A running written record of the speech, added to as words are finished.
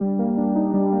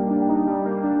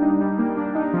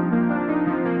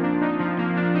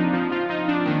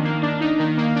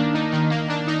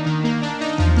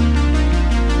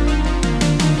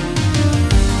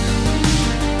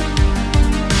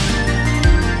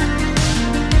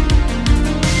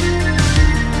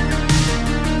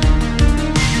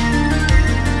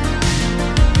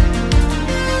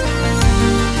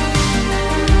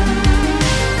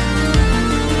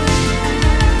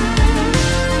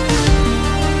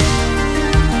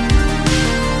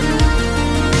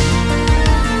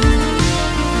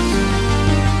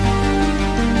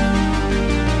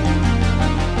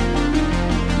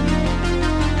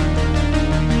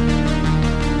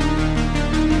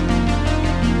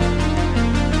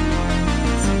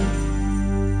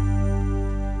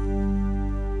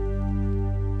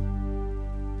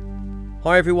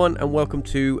Hi everyone, and welcome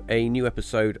to a new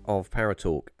episode of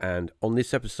Paratalk. And on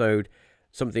this episode,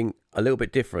 something a little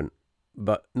bit different,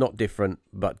 but not different,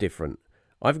 but different.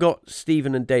 I've got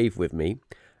Stephen and Dave with me,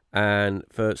 and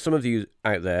for some of you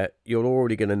out there, you're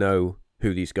already going to know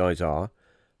who these guys are.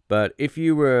 But if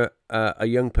you were a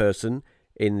young person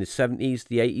in the 70s,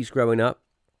 the 80s growing up,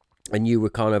 and you were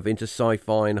kind of into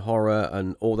sci-fi and horror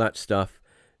and all that stuff,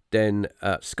 then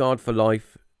Scarred for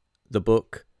Life, the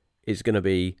book, is going to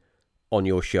be on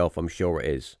your shelf. I'm sure it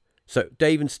is. So,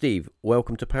 Dave and Steve,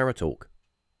 welcome to Paratalk.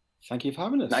 Thank you for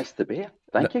having us. Nice to be here.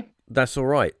 Thank you. That's all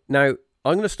right. Now,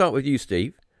 I'm going to start with you,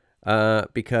 Steve,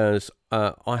 because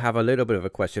I have a little bit of a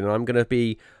question, and I'm going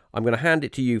to hand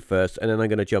it to you first, and then I'm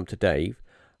going to jump to Dave.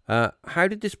 How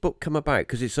did this book come about?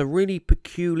 Because it's a really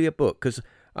peculiar book. Because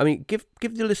I mean, give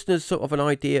the listeners sort of an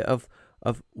idea of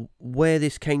where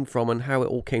this came from and how it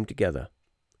all came together.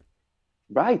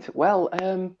 Right. Well,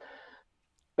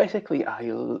 basically,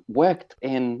 I worked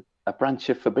in a branch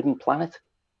of Forbidden Planet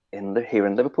here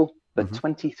in Liverpool for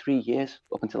 23 years,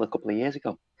 up until a couple of years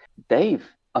ago. Dave,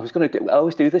 I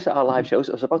always do this at our live shows.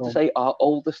 I was about to say our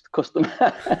oldest customer.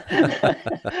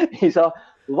 He's our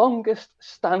longest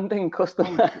standing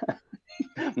customer.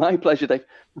 My pleasure, Dave.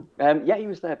 He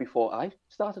was there before I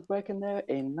started working there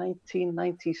in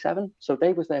 1997. So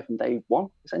Dave was there from day one,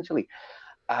 essentially.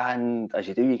 And as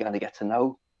you do, you kind of get to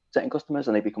know certain customers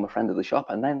and they become a friend of the shop,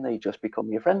 and then they just become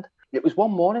your friend. It was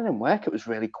one morning in work, it was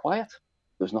really quiet.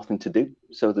 There was nothing to do.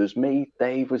 So there's me,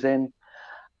 Dave was in,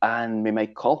 and my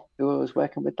mate Col, who I was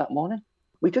working with that morning.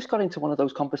 We just got into one of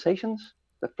those conversations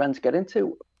that friends get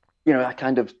into. You know, I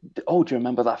kind of, oh, do you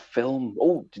remember that film?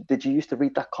 Oh, did you used to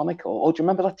read that comic? Or, oh, do you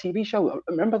remember that TV show?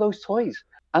 Remember those toys?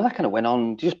 And that kind of went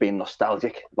on, just being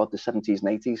nostalgic about the 70s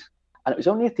and 80s. And it was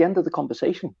only at the end of the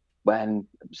conversation, when,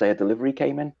 say, a delivery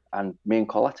came in and me and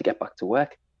Col had to get back to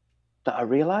work, that I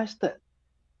realised that,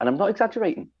 and I'm not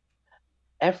exaggerating,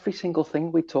 every single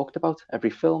thing we talked about,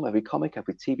 every film, every comic,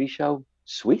 every TV show,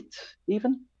 sweets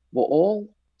even, were all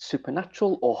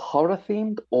supernatural or horror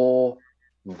themed or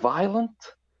violent,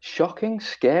 shocking,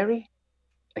 scary,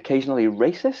 occasionally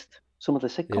racist, some of the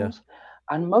sitcoms,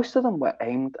 and most of them were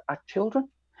aimed at children.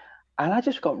 And I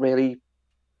just got really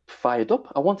fired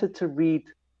up. I wanted to read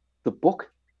the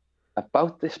book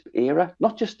about this era,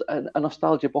 not just a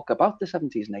nostalgia book about the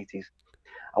 70s and 80s.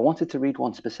 I wanted to read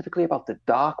one specifically about the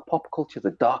dark pop culture,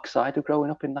 the dark side of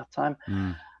growing up in that time.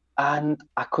 And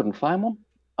I couldn't find one.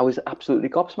 I was absolutely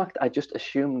gobsmacked. I just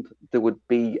assumed there would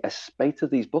be a spate of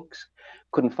these books.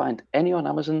 Couldn't find any on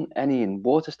Amazon, any in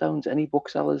Waterstones, any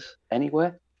booksellers,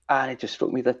 anywhere. And it just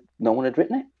struck me that no one had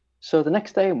written it. So the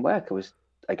next day in work, I was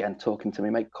again talking to my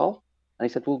mate Col, and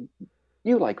he said, well,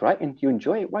 you like writing, you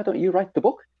enjoy it, why don't you write the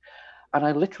book? And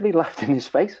I literally laughed in his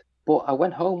face. But I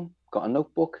went home, got a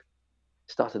notebook,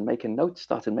 started making notes,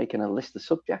 started making a list of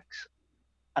subjects.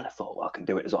 And I thought, well, I can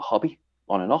do it as a hobby,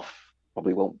 on and off.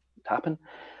 Probably won't happen.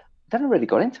 Then I really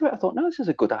got into it. I thought, no, this is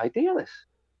a good idea, this.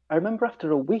 I remember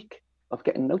after a week of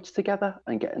getting notes together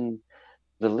and getting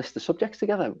the list of subjects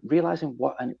together, realizing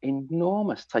what an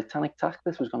enormous titanic task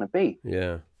this was going to be.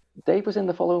 Yeah. Dave was in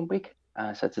the following week. And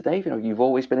I said to Dave, you know, you've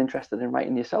always been interested in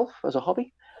writing yourself as a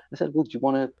hobby. I said, well, do you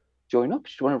want to join up?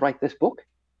 Do you want to write this book?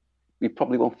 We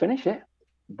probably won't finish it,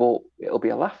 but it'll be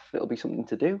a laugh. It'll be something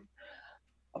to do.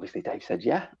 Obviously, Dave said,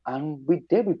 yeah. And we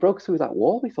did. We broke through that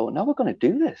wall. We thought, no, we're going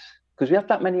to do this. Because we had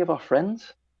that many of our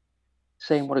friends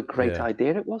saying what a great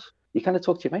idea it was. You kind of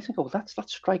talk to your mates and go, well, that's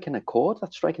striking a chord.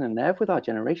 That's striking a nerve with our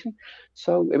generation.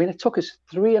 So, I mean, it took us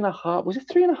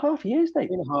 3.5 years, Dave?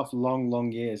 3.5 long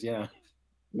years, yeah.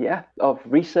 Yeah, of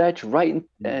research, writing,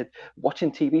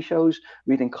 watching TV shows,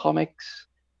 reading comics,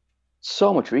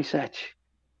 so much research.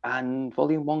 And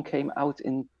volume 1 came out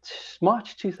in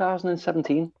March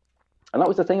 2017. And that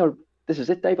was the thing. This is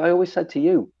it, Dave. I always said to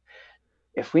you,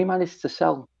 if we manage to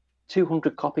sell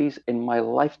 200 copies in my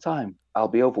lifetime, I'll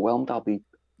be overwhelmed. I'll be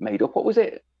made up. What was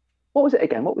it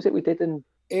again? What was it we did?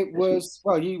 It was,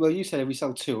 you said if we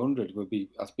sell 200, that'd be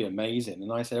amazing.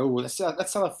 And I said, let's sell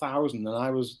 1,000. And I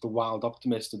was the wild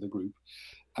optimist of the group.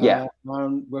 Yeah.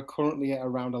 And we're currently at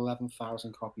around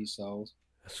 11,000 copies sold.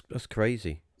 That's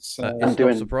crazy. So I'm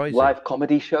doing live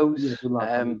comedy shows.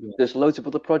 There's loads of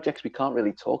other projects we can't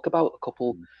really talk about. A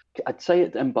couple, I'd say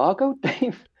at embargo,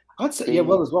 Dave. I'd say,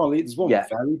 there's one. There's one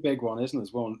very big one, isn't there?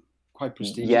 There's one quite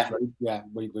prestigious.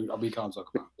 We can't talk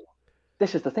about it.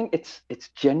 This is the thing. It's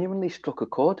genuinely struck a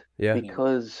chord. Yeah.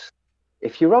 Because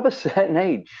if you're of a certain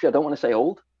age, I don't want to say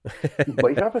old,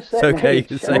 but if you're of a certain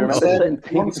age, I remember certain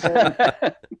things.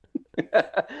 But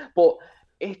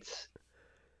I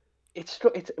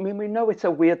mean, we know it's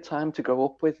a weird time to grow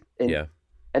up with in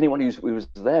anyone who was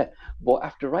there. But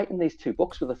after writing these two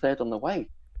books with a third on the way,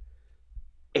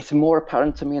 it's more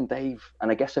apparent to me and Dave, and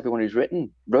I guess everyone who's read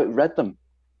them,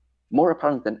 more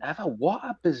apparent than ever. What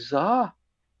a bizarre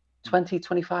 20,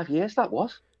 25 years that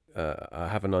was. I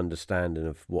have an understanding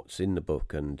of what's in the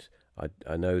book, and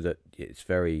I know that it's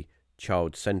very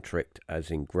child-centric, as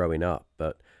in growing up,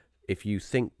 but if you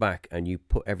think back and you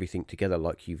put everything together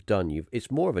like you've done,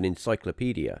 it's more of an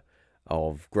encyclopedia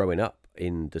of growing up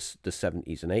in the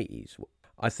 70s and 80s.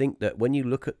 I think that when you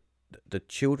look at the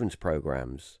children's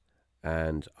programs,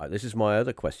 and this is my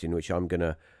other question, which I'm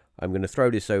gonna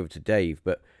throw this over to Dave,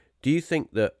 but do you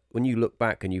think that when you look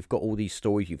back and you've got all these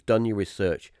stories, you've done your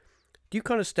research, do you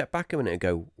kind of step back a minute and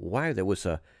go, wow, there was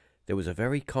a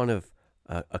very kind of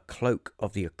a cloak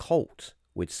of the occult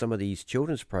with some of these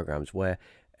children's programs where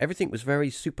everything was very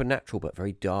supernatural but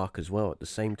very dark as well at the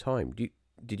same time?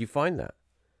 Did you find that?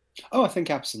 Oh, I think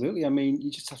absolutely. I mean,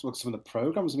 you just have to look at some of the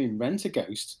programs. I mean, Rent a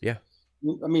Ghost. Yeah.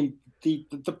 I mean,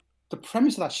 the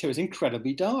premise of that show is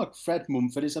incredibly dark. Fred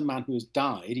Mumford is a man who has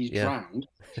died. He's drowned.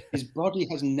 His body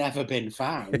has never been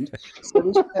found. So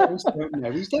his parents don't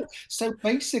know he's dead. So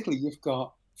basically, you've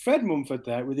got Fred Mumford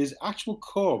there with his actual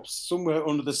corpse somewhere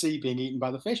under the sea being eaten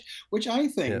by the fish, which I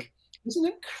think is an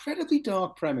incredibly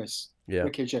dark premise. Yeah. For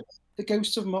a kid show. The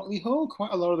Ghosts of Motley Hall,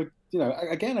 quite a lot of the,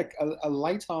 again, a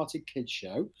light-hearted kids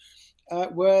show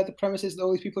where the premise is that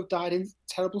all these people have died in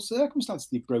terrible circumstances.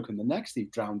 They've broken their necks, they've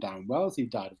drowned down wells, they've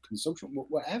died of consumption,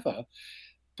 whatever.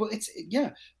 But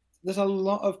there's a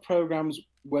lot of programs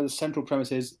where the central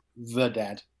premise is the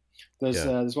dead.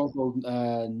 There's one called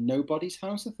Nobody's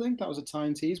House, I think. That was a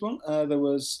Tyne Tees one.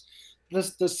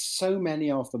 There's so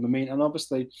many of them. I mean, and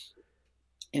obviously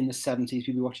in the 70s,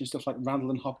 people were watching stuff like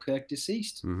Randall and Hopkirk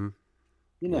Deceased. Mm-hmm.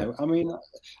 I mean,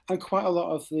 and quite a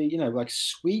lot of the, like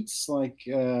Sweets, like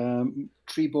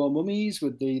Treebore Mummies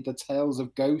with the tales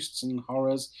of ghosts and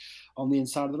horrors on the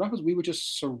inside of the wrappers. We were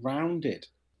just surrounded,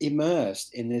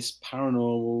 immersed in this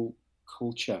paranormal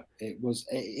culture.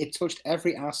 It touched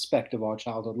every aspect of our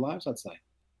childhood lives, I'd say.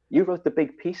 You wrote the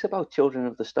big piece about Children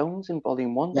of the Stones in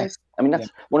Volume 1. Yes. I mean,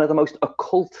 that's one of the most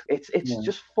occult. It's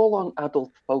just full-on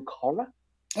adult folk horror.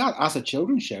 As a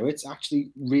children's show, it's actually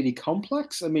really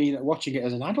complex. I mean, watching it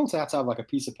as an adult, I had to have like a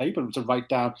piece of paper to write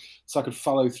down so I could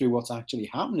follow through what's actually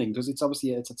happening, because it's obviously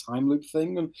it's a time loop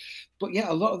thing. But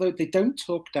a lot of they don't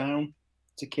talk down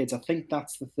to kids. I think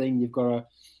that's the thing you've got to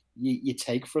you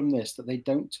take from this, that they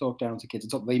don't talk down to kids.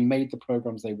 They made the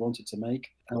programs they wanted to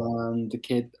make, and the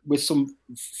kid with some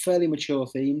fairly mature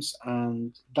themes,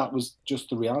 and that was just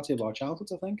the reality of our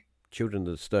childhoods, I think. Children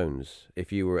of the Stones.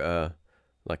 If you were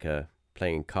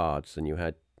playing cards and you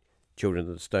had Children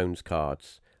of the Stones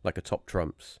cards, like a top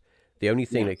trumps, the only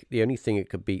thing that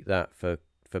could beat that for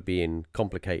being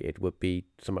complicated would be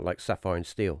something like Sapphire and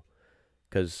Steel,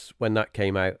 because when that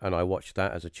came out and I watched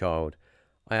that as a child,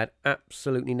 I had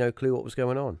absolutely no clue what was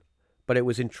going on, but it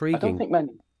was intriguing. I don't think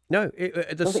many. No,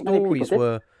 the stories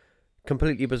were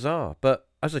completely bizarre, but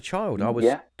as a child, I was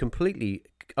completely.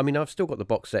 I mean, I've still got the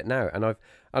box set now, and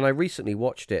I recently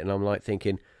watched it, and I'm like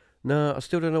thinking, no, I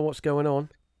still don't know what's going on.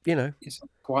 It's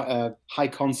quite a high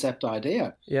concept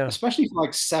idea. Yeah. Especially for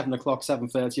like 7 o'clock,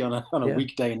 7:30 on a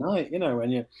weekday night,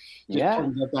 when you're just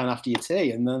putting your down after your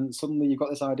tea, and then suddenly you've got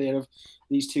this idea of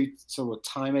these two sort of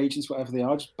time agents, whatever they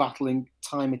are, just battling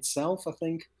time itself, I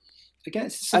think. Again,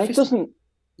 and it doesn't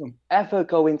ever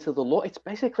go into the lore.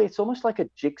 It's almost like a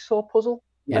jigsaw puzzle.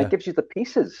 Yeah. And it gives you the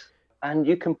pieces, and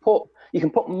you can put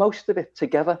most of it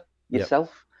together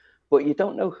yourself, but you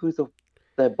don't know who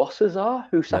their bosses are,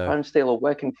 who Sapphire and Steel are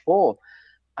working for.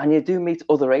 And you do meet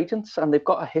other agents, and they've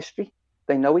got a history.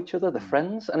 They know each other, they're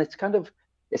friends, and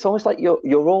it's almost like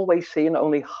you're always seeing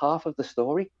only half of the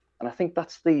story. And I think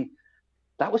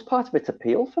that was part of its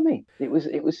appeal for me. It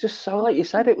was just so, like you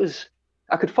said,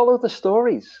 I could follow the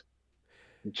stories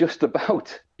just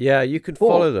about. Yeah, you could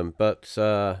follow them, but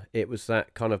it was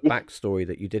that kind of backstory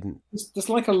that you didn't. There's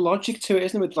like a logic to it,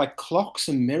 isn't it? With like clocks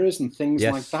and mirrors and things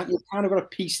like that. You kind of got to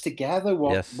piece together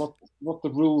what the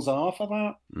rules are for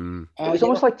that. It was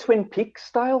almost like Twin Peaks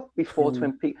style before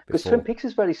Twin Peaks, because Twin Peaks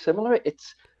is very similar.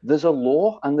 There's a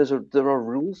law and there are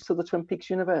rules to the Twin Peaks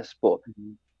universe, but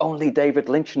only David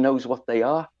Lynch knows what they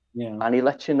are, and he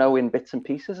lets you know in bits and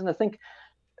pieces. And I think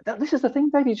this is the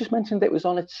thing, Dave. You just mentioned it was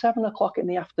on at 7 o'clock in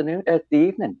the afternoon, the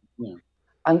evening,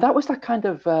 and that was that kind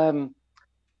of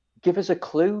give us a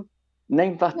clue,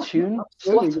 name that tune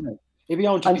slot. It'd be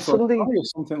on just before or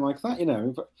something like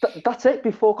that, But that's it,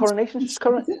 before Coronation.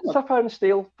 Sapphire and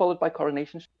Steel followed by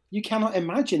Coronation. You cannot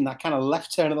imagine that kind of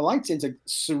left turn of the lights into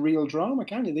surreal drama,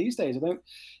 can you? These days, I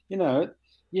don't.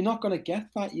 you're not going to get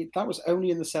that. That was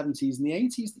only in the 70s and the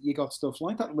 80s that you got stuff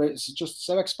like that, where it's just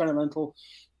so experimental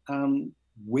and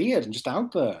weird and just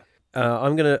out there.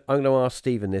 I'm gonna ask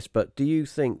Stephen this, but do you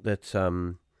think that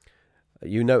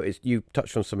you noticed, you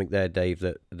touched on something there, Dave,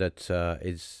 that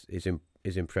is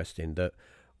interesting, that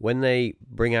when they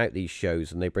bring out these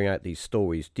shows and they bring out these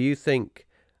stories, do you think,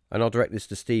 and I'll direct this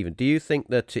to Stephen, do you think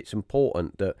that it's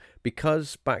important that,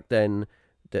 because back then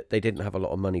that they didn't have a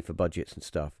lot of money for budgets and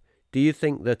stuff, do you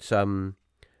think that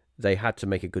they had to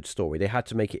make a good story, they had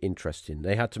to make it interesting,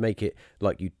 they had to make it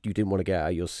like you didn't want to get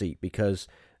out of your seat because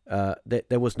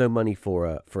there was no money for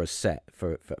a set,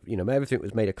 for everything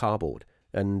was made of cardboard,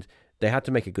 and they had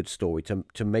to make a good story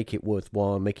to make it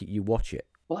worthwhile, make it you watch it?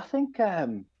 Well, I think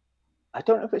I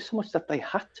don't know if it's so much that they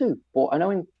had to, but I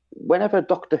know whenever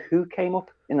Doctor Who came up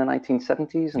in the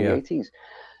 1970s and the 80s,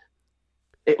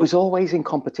 it was always in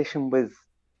competition with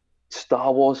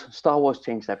Star Wars. Star Wars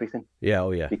changed everything. Yeah,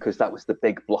 oh yeah. Because that was the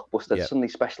big blockbuster. Yeah. Suddenly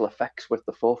special effects were at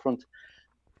the forefront.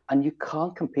 And you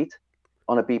can't compete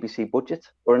on a BBC budget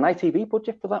or an ITV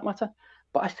budget for that matter.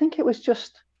 But I think it was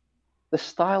just the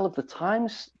style of the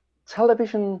times.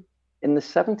 Television in the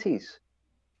 70s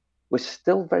was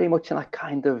still very much in a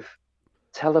kind of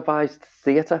televised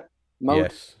theatre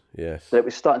mode. Yes. That it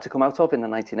was starting to come out of in the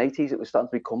 1980s. It was starting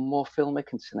to become more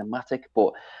filmic and cinematic,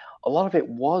 but a lot of it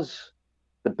was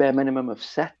the bare minimum of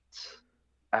sets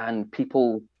and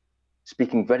people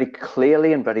speaking very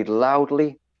clearly and very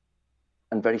loudly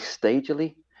and very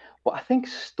stagily. But I think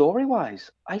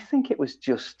story-wise, I think it was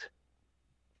just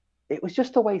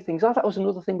the way things are. That was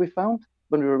another thing we found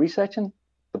when we were researching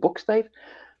the books, Dave.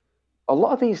 A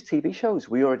lot of these TV shows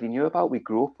we already knew about, we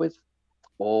grew up with,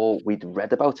 or we'd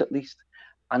read about at least.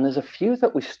 And there's a few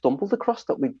that we stumbled across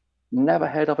that we'd never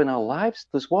heard of in our lives.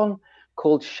 There's one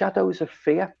called Shadows of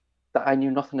Fear that I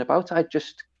knew nothing about. I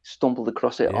just stumbled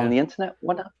across it on the internet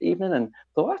one evening and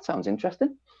thought, that sounds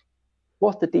interesting.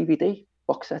 Bought the DVD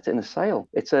box set in a sale.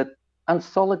 It's an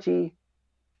anthology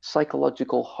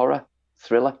psychological horror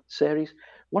thriller series.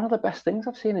 One of the best things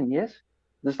I've seen in years.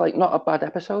 There's like not a bad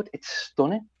episode. It's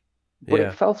stunning. But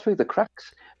it fell through the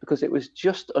cracks because it was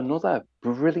just another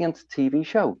brilliant TV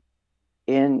show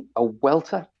in a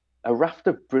raft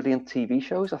of brilliant TV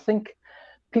shows. I think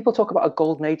people talk about a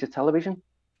golden age of television,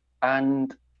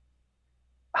 and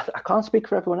I can't speak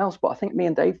for everyone else, but I think me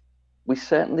and Dave, we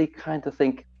certainly kind of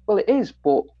think, well, it is,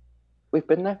 but we've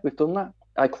been there, we've done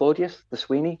that. Claudius, The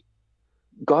Sweeney,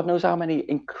 God knows how many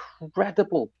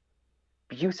incredible,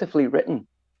 beautifully written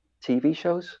TV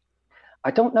shows. I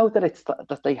don't know that it's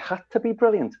that they had to be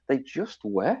brilliant. They just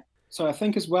were. So I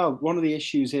think as well, one of the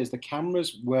issues is the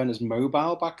cameras weren't as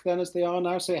mobile back then as they are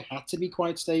now, so it had to be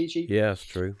quite stagey. Yeah, that's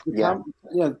true.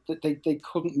 They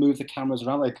couldn't move the cameras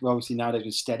around. Like obviously nowadays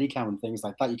with Steadicam and things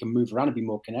like that, you can move around and be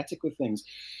more kinetic with things.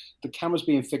 The cameras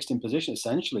being fixed in position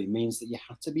essentially means that you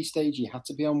had to be stagey, you had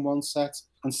to be on one set.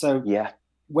 And so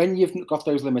when you've got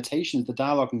those limitations, the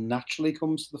dialogue naturally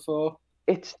comes to the fore.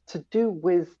 It's to do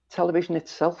with television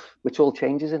itself, which all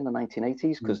changes in the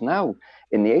 1980s, because now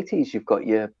in the 80s you've got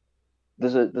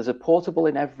there's a portable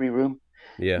in every room.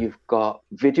 Yeah. You've got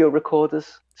video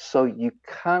recorders, so you've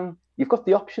got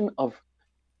the option of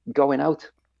going out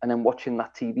and then watching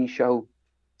that TV show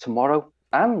tomorrow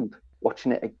and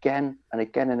watching it again and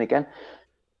again and again.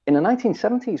 In the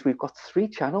 1970s, we've got 3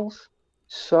 channels,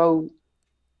 so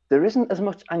there isn't as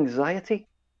much anxiety,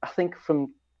 I think,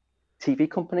 from TV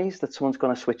companies that someone's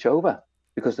going to switch over,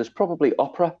 because there's probably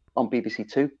opera on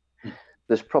BBC Two.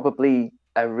 There's probably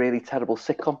a really terrible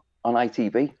sitcom on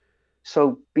ITV.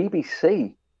 So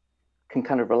BBC can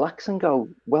kind of relax and go,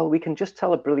 well, we can just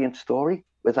tell a brilliant story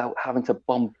without having to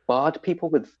bombard people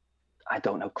with, I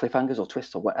don't know, cliffhangers or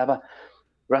twists or whatever.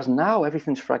 Whereas now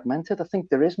everything's fragmented. I think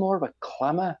there is more of a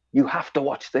clamour. You have to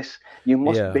watch this. You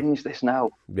must binge this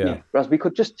now. Yeah. Whereas we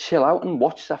could just chill out and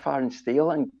watch Sapphire and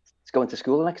Steel and go into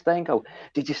school the next day and go,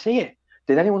 did you see it?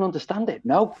 Did anyone understand it?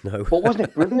 No. But wasn't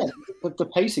it brilliant? But the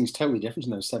pacing's totally different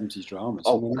in those 70s dramas.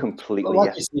 Oh, completely.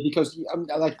 Because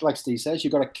like Steve says,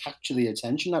 you've got to capture the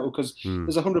attention now, because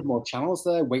there's 100 more channels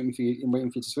there waiting for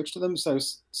you to switch to them. So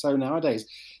nowadays,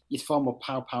 it's far more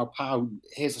pow, pow, pow.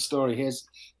 Here's the story. You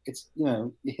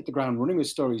hit the ground running with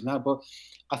stories now. But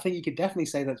I think you could definitely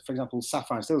say that, for example,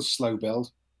 Sapphire is still a slow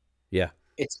build. Yeah.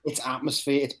 It's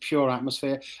atmosphere, it's pure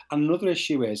atmosphere. And another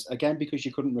issue is, again, because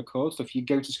you couldn't record stuff, you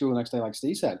go to school the next day, like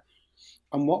Steve said,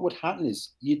 and what would happen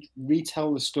is you'd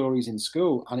retell the stories in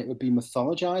school and it would be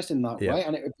mythologized in that way,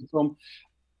 and it would become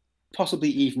possibly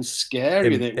even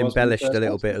scarier than it was. Embellished a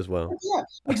little bit as well. Yeah,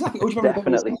 exactly.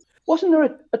 Definitely. Wasn't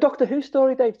there a Doctor Who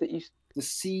story, Dave, that the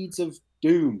seeds of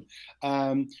Doom,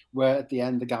 where at the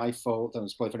end the guy falls. Don't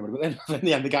spoil for anybody, but then in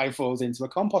the end the guy falls into a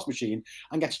compost machine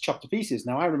and gets chopped to pieces.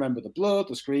 Now I remember the blood,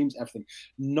 the screams, everything.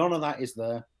 None of that is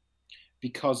there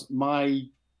because my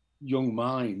young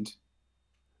mind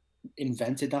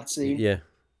invented that scene. Yeah.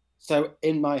 So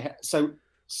in my head, so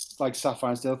like Sapphire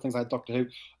and Steel, things like Doctor Who,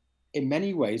 in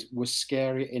many ways were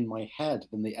scarier in my head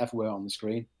than they ever were on the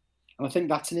screen. And I think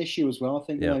that's an issue as well. I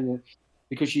think, Yeah. you know,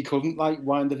 because you couldn't like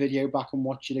wind the video back and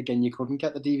watch it again. You couldn't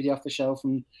get the DVD off the shelf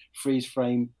and freeze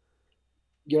frame.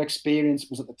 Your experience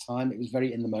was at the time, it was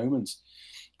very in the moment.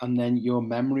 And then your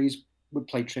memories would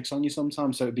play tricks on you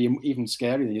sometimes. So it'd be even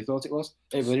scarier than you thought it was.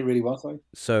 It really, really was. Though.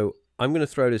 So I'm going to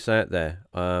throw this out there,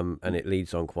 and it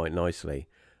leads on quite nicely.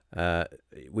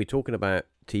 We're talking about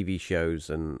TV shows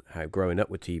and how growing up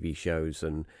with TV shows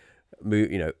and,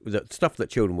 you know, the stuff that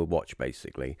children would watch,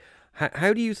 basically.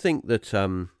 How do you think that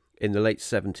in the late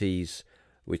 70s,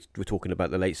 we're talking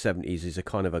about the late 70s, is a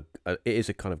kind of it is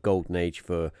a kind of golden age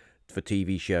for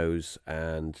TV shows,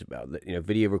 and you know,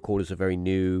 video recorders are very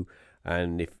new,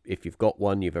 and if you've got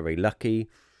one, you're very lucky.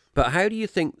 But how do you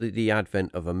think that the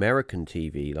advent of American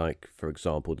TV, like, for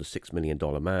example, The $6 Million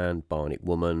Man, Bionic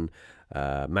Woman,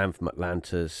 Man from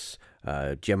Atlantis,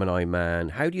 Gemini Man,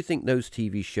 how do you think those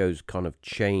TV shows kind of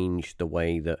changed the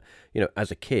way that, you know,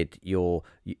 as a kid,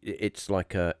 it's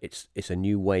like it's a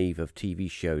new wave of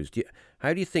TV shows.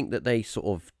 How do you think that they sort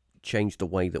of changed the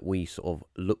way that we sort of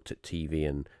looked at TV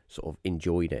and sort of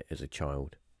enjoyed it as a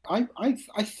child? I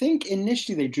think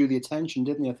initially they drew the attention,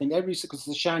 didn't they? I think because it's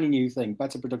a shiny new thing,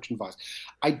 better production device.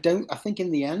 I think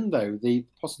in the end though,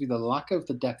 possibly the lack of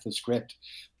the depth of script,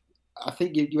 I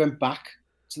think you went back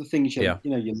to the things you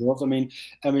loved.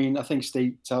 I mean, I think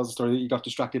Steve tells the story that you got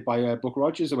distracted by Buck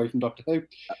Rogers away from Doctor Who.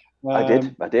 I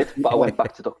did, but I went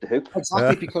back to Doctor Who.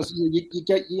 Exactly, because you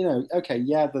get, you know, okay,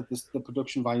 yeah, the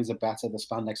production values are better, the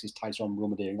spandex is tighter on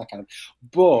Rumadeering, that kind of,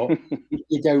 but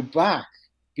you go back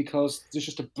because there's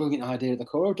just a brilliant idea at the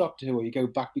core of Doctor Who, or you go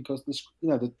back because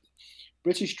the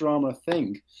British drama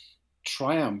thing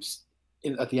triumphs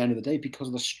at the end of the day because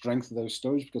of the strength of those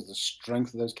stories, because of the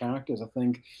strength of those characters. I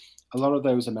think a lot of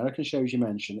those American shows you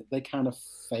mentioned, they kind of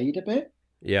fade a bit.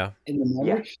 Yeah. In the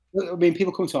memory. Yeah. I mean,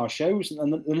 people come to our shows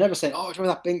and they'll never say, "Oh, do you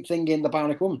remember that big thing in The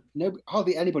Bionic Woman?" No,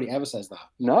 hardly anybody ever says that.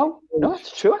 No,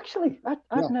 it's true, actually.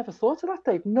 I've never thought of that,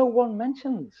 Dave. No one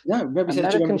mentions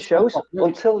American shows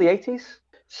until the 80s.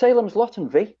 Salem's Lot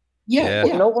and V. Yeah.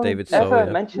 No one David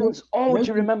ever mentions, do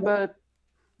you remember?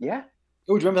 Yeah.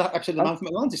 Oh, do you remember that episode of Man from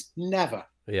Atlantis? Never.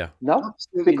 Yeah. No,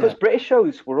 absolutely because British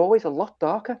shows were always a lot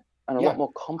darker and a lot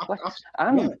more complex.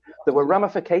 And there were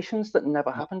ramifications that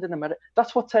never happened in America.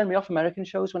 That's what turned me off American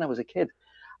shows when I was a kid.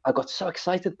 I got so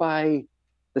excited by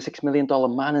the $6 Million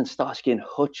Man and Starsky and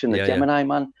Hutch and the Gemini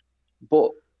Man. And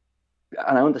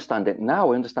I understand it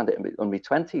now. I understand it in my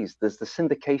 20s. There's the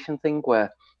syndication thing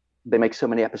where they make so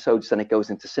many episodes, then it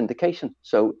goes into syndication.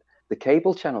 So the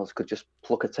cable channels could just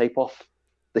pluck a tape off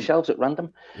the shelves at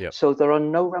random. Yep. So there are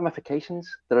no ramifications.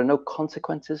 There are no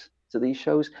consequences to these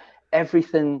shows.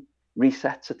 Everything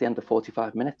resets at the end of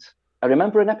 45 minutes. I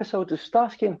remember an episode of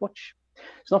Starsky and Hutch.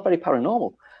 It's not very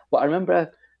paranormal, but I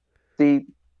remember the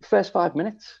first 5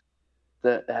 minutes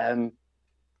that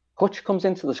Hutch comes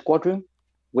into the squad room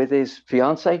with his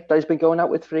fiancée that he's been going out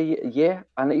with for a year.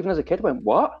 And even as a kid, I went,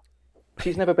 what?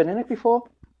 She's never been in it before.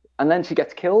 And then she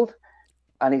gets killed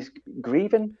and he's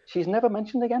grieving. She's never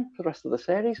mentioned again for the rest of the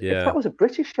series. Yeah. If that was a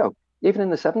British show, even in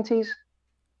the 70s,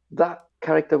 that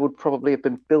character would probably have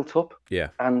been built up. Yeah.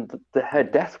 And her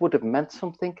death would have meant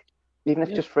something, even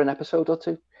if just for an episode or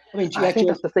two. I mean, I think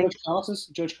that's the thing.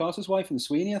 George Carter's wife in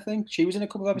Sweeney, I think. She was in a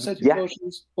couple of episodes before she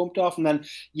was bumped off. And then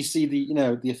you see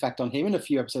the effect on him in a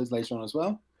few episodes later on as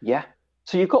well. Yeah.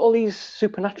 So you've got all these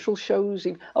supernatural shows.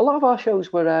 A lot of our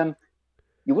shows were...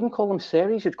 you wouldn't call them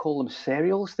series, you'd call them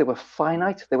serials. They were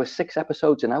finite. They were 6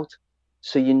 episodes and out.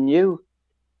 So you knew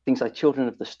things like Children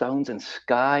of the Stones and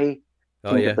Sky,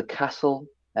 King of the Castle,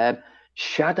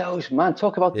 Shadows. Man,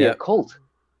 talk about the occult.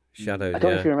 Shadows, I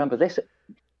don't know if you remember this.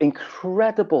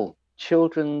 Incredible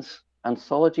children's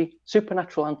anthology,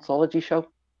 supernatural anthology show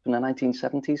from the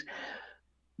 1970s.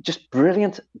 Just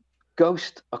brilliant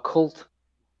ghost, occult,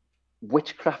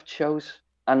 witchcraft shows.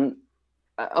 And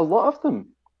a lot of them,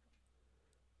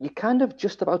 you kind of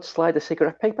just about slide a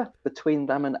cigarette paper between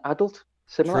them and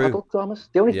similar adult dramas.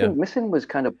 The only thing missing was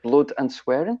kind of blood and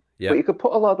swearing. But you could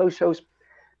put a lot of those shows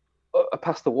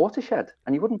past the watershed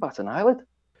and you wouldn't bat an eyelid.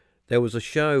 There was a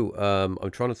show,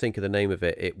 I'm trying to think of the name of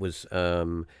it. It was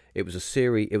a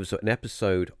series, it was an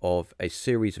episode of a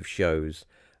series of shows.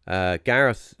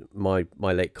 Gareth, my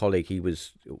late colleague, he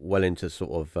was well into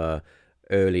sort of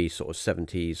early sort of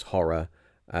 70s horror.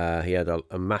 He had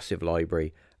a massive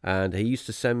library, and he used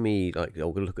to send me like, "Oh,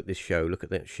 look at this show, look at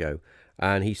that show,"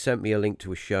 and he sent me a link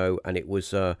to a show, and it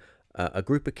was a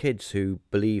group of kids who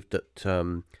believed that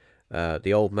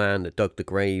the old man that dug the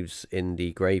graves in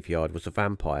the graveyard was a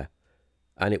vampire,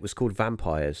 and it was called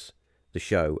Vampires, the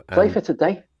show. Play for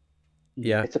Today.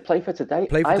 Yeah, it's a Play for Today.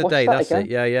 Play for I Today. watched that That's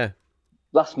again it. Yeah.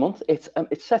 last month. It's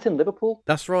set in Liverpool.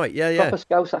 That's right. Yeah. Proper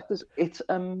Scouse actors. It's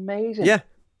amazing. Yeah.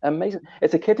 Amazing.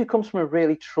 It's a kid who comes from a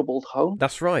really troubled home.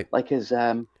 That's right. Like his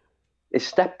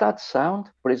stepdad's sound,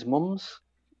 but his mum's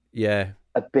a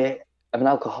bit of an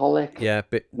alcoholic. Yeah,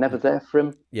 but never there for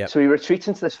him. Yeah. So he retreats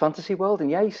into this fantasy world,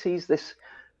 and he sees this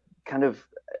kind of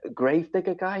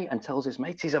gravedigger guy and tells his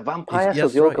mates he's a vampire. So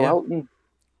they all go out, and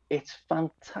it's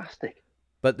fantastic.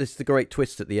 But there's the great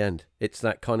twist at the end. It's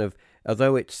that kind of,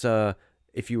 although it's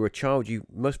if you were a child, you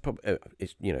most probably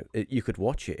you could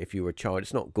watch it if you were a child.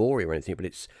 It's not gory or anything, but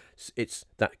it's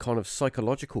that kind of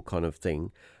psychological kind of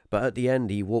thing. But at the end,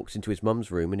 he walks into his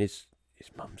mum's room, and his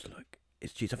mum's like,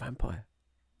 she's a vampire.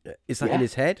 Is that in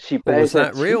his head? Or was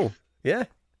that real? Teeth. Yeah.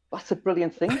 That's a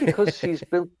brilliant thing, because she's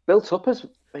built up as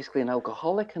basically an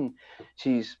alcoholic, and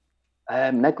she's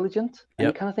negligent. And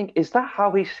you kind of think, is that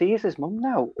how he sees his mum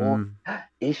now? Or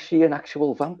is she an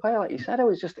actual vampire? Like you said, it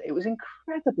was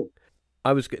incredible.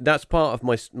 That's part of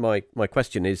my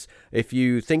question is, if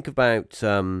you think about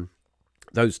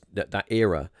that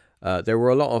era, there were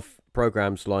a lot of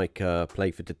programs like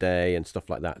Play for Today and stuff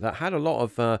like that had a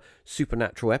lot of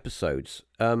supernatural episodes.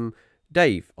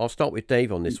 Dave, I'll start with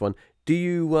Dave on this one. Do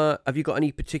you have you got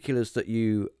any particulars that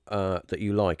you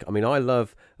like? I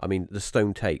mean, the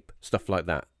Stone Tape, stuff like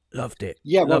that. Loved it.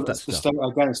 Yeah, loved that stuff. Stone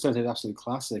Tape is absolutely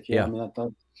classic. Yeah. I mean, I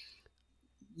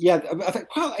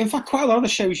think quite a lot of the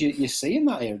shows you see in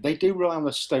that era, they do rely on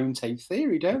the Stone Tape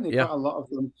theory, don't they? Yeah. Quite a lot of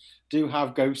them do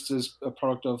have ghosts as a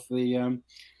product of the.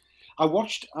 I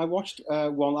watched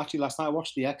one actually last night. I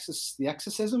watched The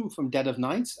Exorcism from Dead of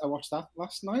Night. I watched that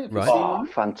last night. Right. Oh,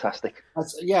 fantastic.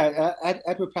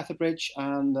 Edward Petherbridge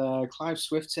and Clive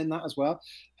Swift's in that as well.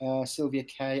 Sylvia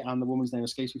Kay, and the woman's name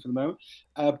escapes me for the moment.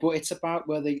 But it's about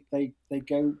where they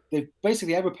go. They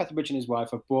basically, Edward Petherbridge and his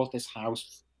wife have bought this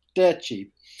house dirt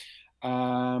cheap,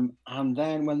 and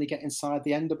then when they get inside,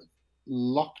 they end up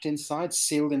locked inside,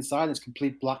 sealed inside. It's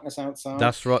complete blackness outside.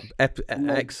 That's right.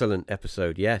 Excellent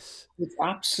episode. Yes, it's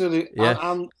absolute. Yes.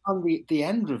 And the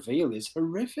end reveal is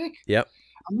horrific. Yep.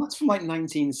 And that's from like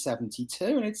 1972,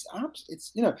 and it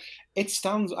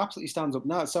absolutely stands up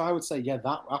now. So I would say,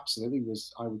 that absolutely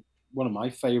was one of my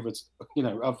favorites.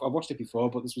 I've watched it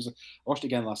before, but I watched it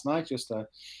again last night just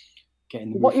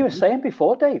getting. What you were saying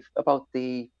before, Dave, about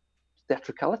the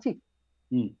theatricality.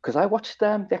 Because I watched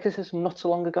The Exorcism not so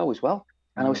long ago as well,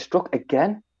 and I was struck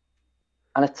again,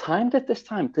 and I timed it this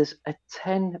time. There's a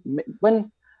 10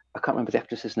 when I can't remember the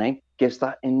actress's name, gives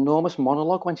that enormous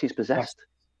monologue when she's possessed.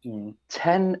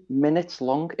 10 minutes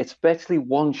long. It's virtually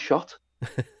one shot.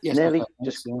 Yes, nearly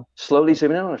just slowly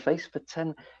zooming in on her face for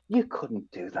 10. You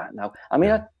couldn't do that now. I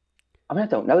mean, I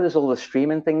don't know. There's all the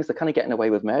streaming things. They're kind of getting away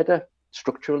with murder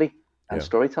structurally and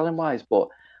storytelling wise, but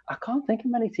I can't think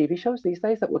of many TV shows these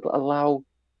days that would allow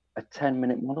a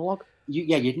 10-minute monologue.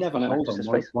 You'd never hold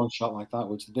on one shot like that,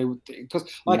 which they would,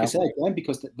 because, like I said again,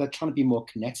 because they're trying to be more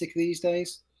kinetic these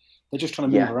days. They're just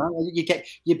trying to move around.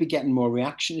 You'd be getting more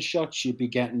reaction shots. You'd be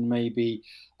getting maybe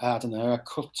a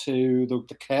cut to the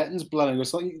curtains blowing or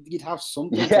something. You'd have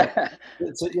something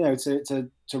to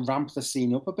ramp the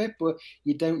scene up a bit, but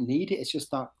you don't need it. It's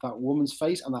just that woman's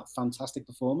face and that fantastic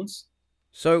performance.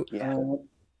 So,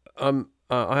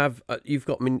 I have. You've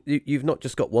not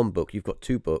just got one book. You've got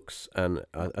two books, and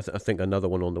I think another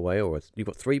one on the way. Or you've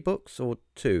got three books or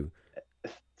two.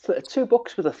 2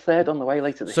 books with a third on the way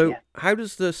later this year. So, how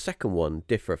does the second one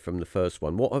differ from the first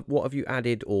one? What have you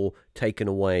added or taken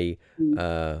away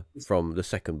from the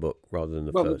second book rather than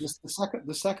the first?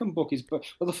 The second book is,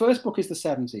 the first book is the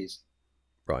 70s,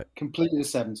 right? Completely the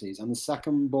 70s, and the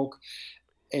second book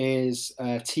is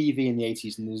TV in the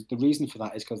 80s, and the reason for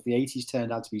that is because the 80s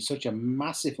turned out to be such a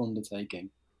massive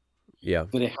undertaking. Yeah,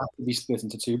 that it had to be split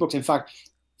into 2 books. In fact,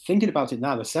 thinking about it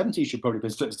now, the 70s should probably be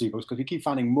split into 2 books because we keep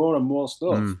finding more and more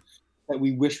stuff that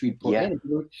we wish we'd put in.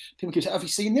 People keep saying, "Have you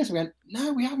seen this?" We went,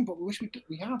 "No, we haven't, but we wish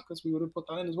we had because we would have put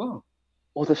that in as well."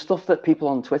 Or the stuff that people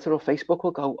on Twitter or Facebook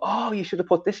will go, "Oh, you should have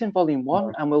put this in volume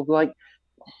 1," and we'll be like,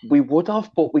 "We would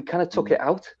have, but we kind of took it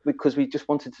out because we just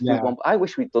wanted to do one." I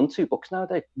wish we'd done 2 books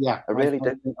nowadays. Yeah, I really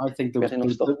do. I think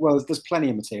there's plenty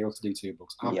of material to do 2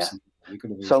 books. Absolutely.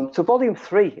 Yeah. So volume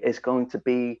 3 is going to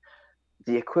be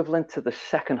the equivalent to the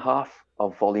second half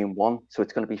of volume 1. So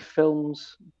it's going to be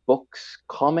films, books,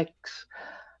 comics,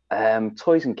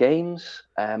 toys and games,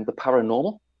 the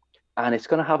paranormal, and it's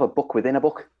going to have a book within a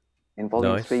book in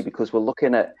volume Nice. 3, because we're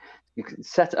looking at,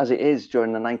 set as it is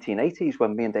during the 1980s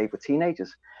when me and Dave were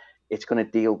teenagers. It's going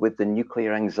to deal with the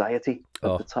nuclear anxiety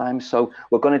of the time. So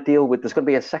we're going to deal with, there's going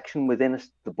to be a section within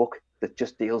the book that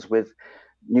just deals with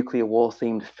nuclear war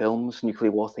themed films,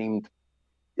 nuclear war themed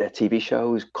TV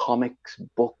shows, comics,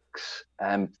 books,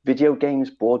 video games,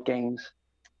 board games,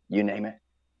 you name it.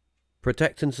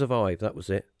 Protect and Survive. That was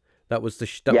it. That was the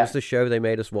Yeah. was the show they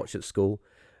made us watch at school.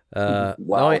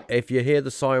 Wow. If you hear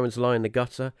the sirens lie in the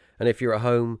gutter, and if you're at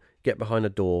home, get behind a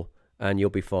door, and you'll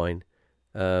be fine.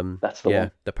 That's the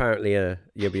one. Apparently,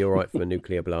 you'll be all right from a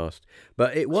nuclear blast.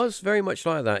 But it was very much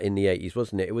like that in the 80s,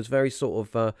 wasn't it? It was very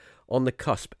sort of on the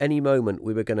cusp. Any moment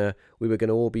we were gonna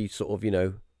all be sort of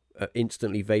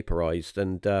instantly vaporized.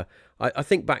 And I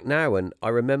think back now, and I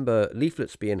remember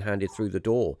leaflets being handed through the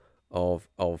door of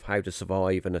how to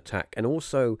survive an attack. And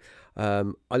also,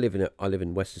 I live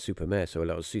in Weston-super-Mare, so a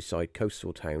little seaside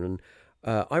coastal town, and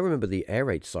I remember the air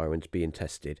raid sirens being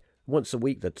tested. Once a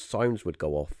week, the sirens would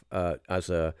go off as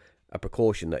a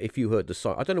precaution, that if you heard the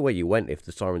siren, I don't know where you went if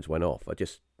the sirens went off. I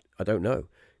don't know,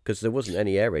 because there wasn't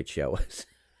any air raid shelters.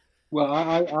 Well,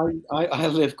 I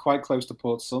live quite close to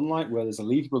Port Sunlight, where there's a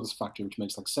Lever Brothers factory which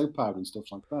makes like soap powder and stuff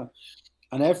like that.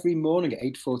 And every morning at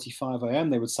 8:45 a.m.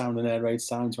 they would sound an air raid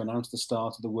siren to announce the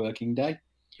start of the working day.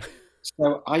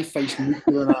 So I faced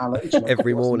nuclear annihilation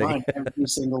Every morning. every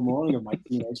single morning of my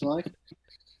teenage life.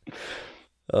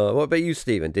 What about you,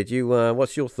 Stephen? Did you?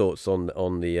 What's your thoughts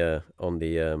on the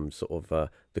sort of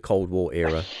the Cold War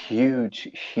era? A huge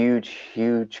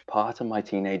part of my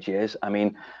teenage years. I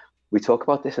mean, we talk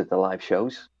about this at the live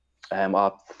shows.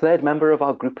 Our third member of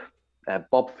our group,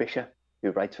 Bob Fisher,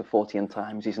 who writes for 40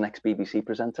 Times, he's an ex-BBC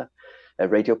presenter, a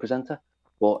radio presenter.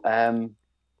 But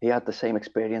he had the same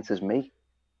experience as me.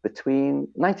 Between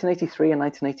 1983 and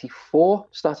 1984,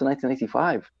 start of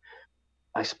 1985,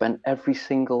 I spent every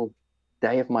single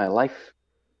day of my life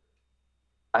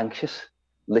anxious,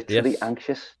 literally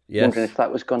anxious, wondering if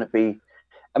that was going to be.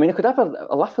 I mean, I could have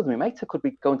a laugh with my mate. I could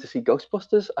be going to see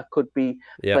Ghostbusters. I could be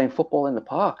playing football in the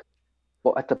park.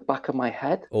 But at the back of my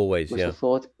head always was the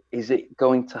thought, is it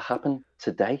going to happen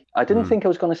today? I didn't think I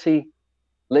was going to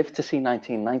live to see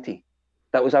 1990.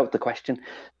 That was out the question.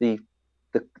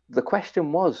 The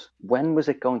question was, when was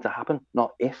it going to happen,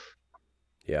 not if.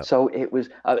 Yeah. So it was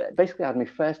basically I had my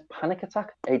first panic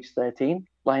attack, age 13,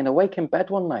 lying awake in bed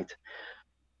one night,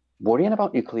 worrying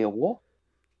about nuclear war.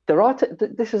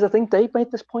 This is a thing. Dave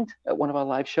made this point at one of our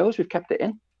live shows. We've kept it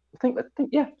in. I think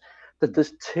that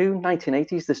there's two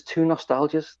 1980s. There's two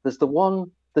nostalgias. There's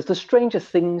the Stranger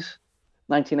Things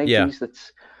 1980s.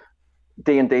 That's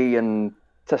D&D and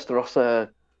Testarossa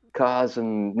cars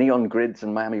and neon grids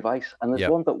and Miami Vice. And there's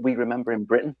one that we remember in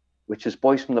Britain, which is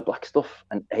Boys from the Black Stuff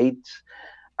and AIDS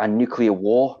and nuclear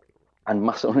war and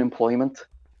mass unemployment.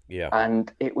 Yeah.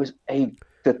 And it was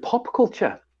the pop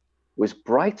culture was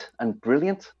bright and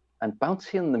brilliant and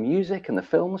bouncy, and the music and the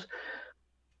films,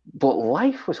 but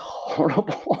life was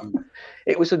horrible.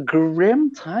 It was a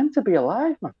grim time to be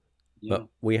alive, man. Yeah. But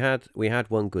we had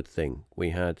one good thing. We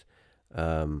had,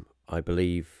 I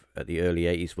believe, at the early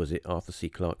 80s, was it Arthur C.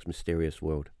 Clarke's Mysterious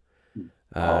World?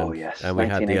 Yes. And we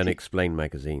had the Unexplained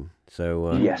magazine.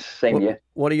 So yes, same year.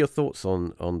 What are your thoughts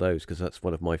on those? Because that's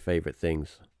one of my favourite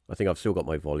things. I think I've still got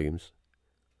my volumes.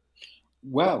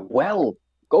 Well,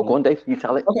 go on, Dave. You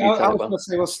tell it. Okay, I was going to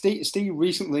say, well, Steve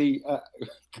recently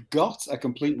got a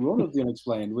complete run of the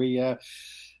Unexplained.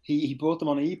 He bought them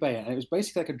on eBay, and it was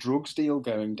basically like a drugs deal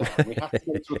going down. We had to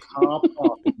go to a car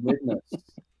park in Widnes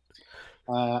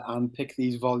and pick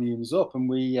these volumes up, and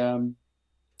we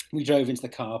drove into the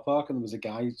car park, and there was a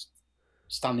guy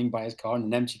standing by his car in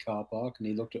an empty car park, and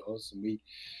he looked at us, and we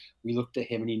looked at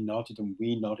him, and he nodded, and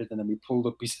we nodded, and then we pulled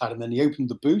up beside him, and then he opened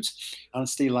the boot, and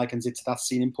Steve likens it to that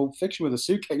scene in Pulp Fiction where the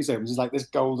suitcase opens. It's like this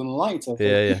golden light.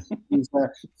 He's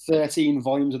 13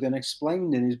 volumes of the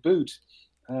Unexplained in his boot.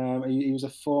 He was a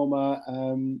former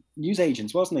news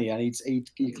agent, wasn't he? And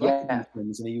he collected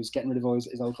things, and he was getting rid of all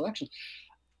his old collections.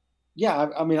 Yeah,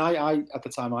 I mean, I at the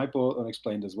time I bought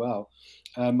Unexplained as well.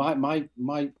 My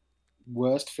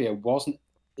worst fear wasn't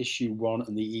issue 1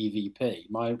 and the EVP.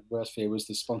 My worst fear was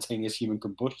the spontaneous human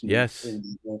combustion. Yes. In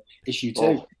issue 2.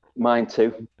 Oh, mine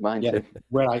too.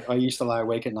 Where I used to lie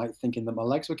awake at night thinking that my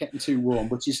legs were getting too warm,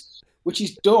 which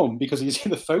is dumb, because you see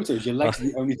the photos, your legs are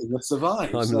the only thing that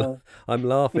survives. I'm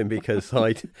laughing because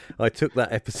I took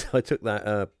that episode, I took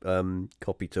that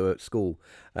copy to school,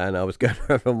 and I was going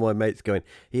around with my mates going,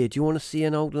 "Here, do you want to see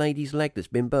an old lady's leg that's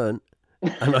been burnt?"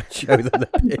 And I show them the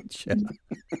picture.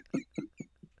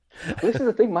 This is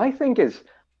the thing. My thing is,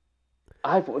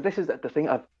 This is the thing.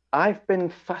 I've been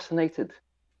fascinated,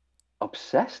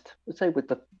 obsessed, let's say, with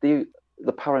the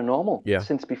paranormal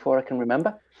since before I can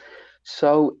remember.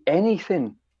 So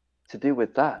anything to do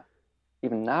with that,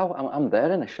 even now, I'm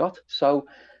there in a shot. So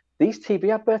these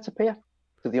TV adverts appear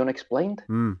for the unexplained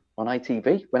on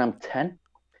ITV when I'm 10.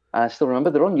 And I still remember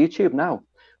they're on YouTube now,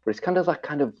 but it's kind of that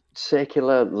kind of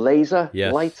circular laser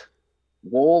light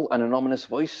wall and an ominous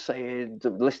voice saying,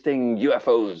 listing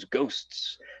UFOs,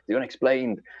 ghosts, the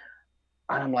unexplained.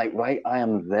 And I'm like, right, I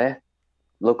am there.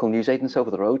 Local newsagents over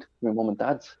the road, my mum and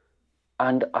dad's.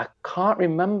 And I can't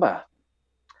remember.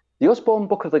 The Osborne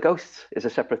Book of the Ghosts is a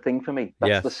separate thing for me.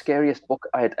 That's the scariest book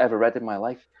I had ever read in my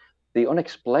life. The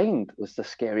Unexplained was the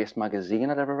scariest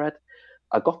magazine I'd ever read.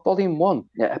 I got volume 1,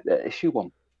 issue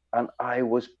 1, and I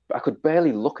could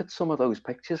barely look at some of those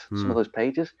pictures, some of those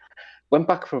pages. Went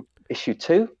back for issue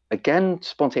 2, again,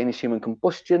 spontaneous human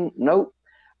combustion, no.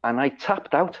 And I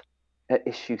tapped out at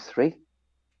issue 3,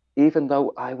 even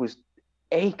though I was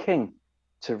aching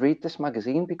to read this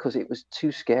magazine because it was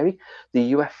too scary.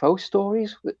 The UFO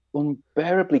stories were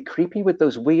unbearably creepy with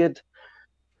those weird,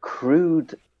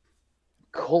 crude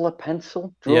color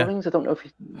pencil drawings. I don't know if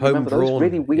you remember those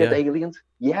really weird aliens.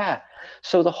 Yeah.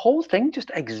 So the whole thing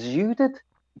just exuded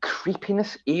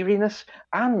creepiness, eeriness,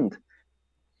 and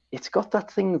it's got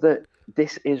that thing that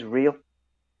this is real.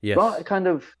 Yes. But it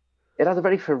had a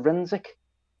very forensic,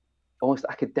 almost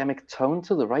academic tone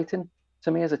to the writing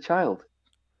to me as a child.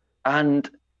 And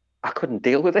I couldn't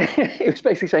deal with it. It was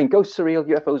basically saying ghosts are real,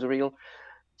 UFOs are real,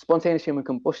 spontaneous human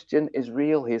combustion is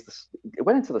real. It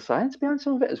went into the science behind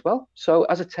some of it as well. So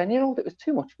as a 10-year-old, it was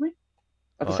too much for me.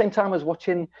 At the same time, I was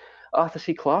watching Arthur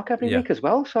C. Clarke every week as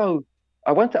well. So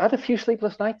I had a few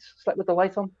sleepless nights, slept with the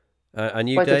light on. And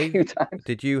you, Dave,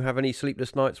 did you have any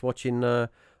sleepless nights watching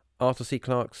Arthur C.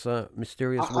 Clarke's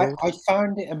Mysterious World? I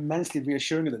found it immensely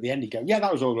reassuring at the end. You go, yeah,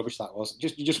 that was all rubbish. That was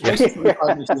you just wasted 45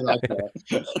 minutes of your life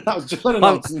there. That was just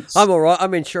nonsense. I'm all right.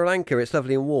 I'm in Sri Lanka. It's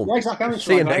lovely and warm. Yeah, exactly. I'm in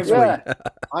See you next week.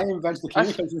 I invented the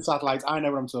communication satellites. I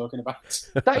know what I'm talking about.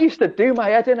 That used to do my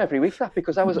head in every week,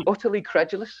 because I was utterly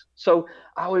credulous. So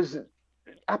I was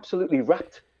absolutely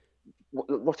rapt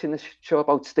watching this show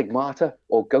about stigmata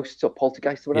or ghosts or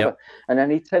poltergeists or whatever, and then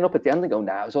he'd turn up at the end and go,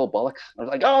 "Nah, it was all bollocks." I was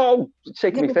like, "Oh,"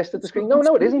 shaking my fist at the screen. No,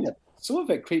 it isn't. Some of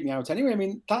it creeped me out anyway. I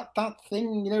mean, that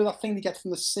thing, that thing they get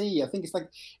from the sea. I think it's like,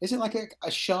 isn't it like a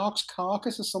shark's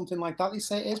carcass or something like that? They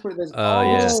say it is, but there's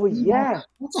yeah,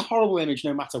 that's a horrible image,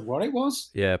 no matter what it was.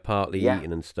 Yeah, partly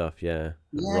eaten and stuff. Yeah,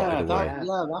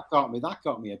 that got me. That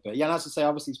got me a bit. Yeah, and as I say,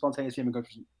 obviously, spontaneous human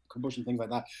combustion, things like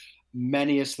that.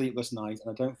 Many a sleepless night,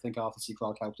 and I don't think Arthur C.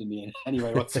 Clarke helped me in any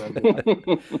way whatsoever.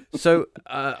 So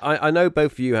I know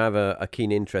both of you have a keen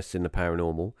interest in the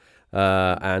paranormal,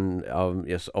 and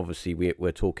yes, obviously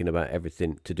we're talking about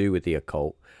everything to do with the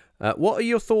occult. What are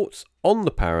your thoughts on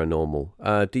the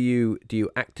paranormal? Do you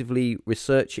actively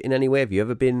research it in any way? Have you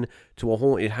ever been to a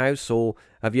haunted house, or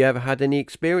have you ever had any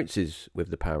experiences with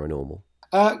the paranormal?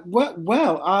 As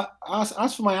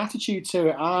for my attitude to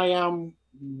it, I am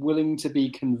willing to be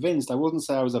convinced. I wouldn't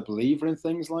say I was a believer in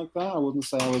things like that. I wouldn't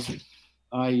say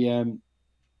I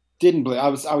didn't believe.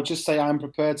 I would just say I'm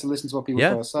prepared to listen to what people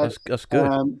first say. That's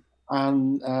good.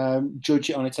 And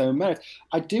judge it on its own merit.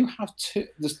 I do have two.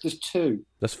 There's two.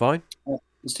 That's fine.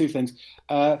 There's two things.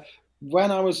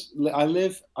 When I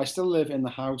still live in the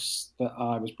house that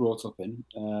I was brought up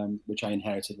in, which I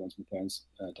inherited once my parents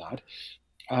died.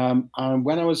 And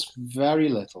when I was very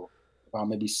little, about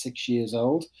maybe 6 years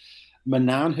old, my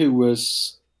nan, who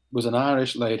was an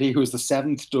Irish lady, who was the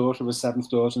seventh daughter of a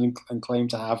seventh daughter and claimed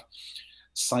to have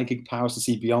psychic powers to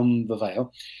see beyond the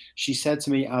veil, she said to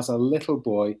me as a little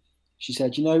boy, she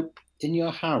said, in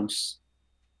your house,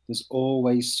 there's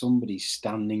always somebody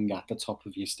standing at the top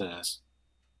of your stairs.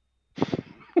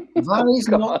 That is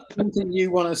not something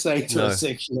you want to say to a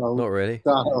 6-year-old. Not really.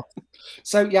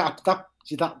 So yeah, that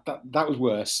was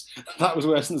worse. That was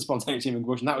worse than the spontaneous human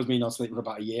combustion. That was me not sleeping for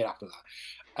about a year after that.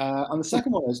 And the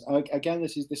second one is, again,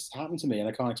 this happened to me and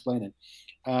I can't explain it.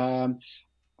 A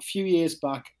few years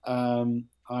back,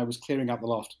 I was clearing out the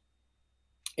loft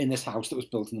in this house that was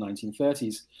built in the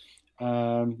 1930s.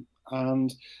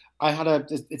 And I had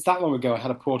it's that long ago, I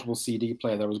had a portable CD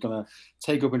player that I was going to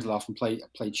take up into the loft and play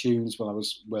tunes while I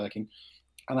was working.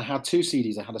 And I had two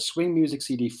CDs. I had a swing music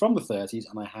CD from the 30s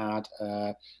and I had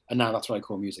a Now That's What I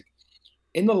Call Music.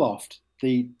 In the loft,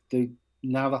 the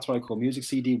Now That's What I Call Music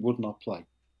CD would not play.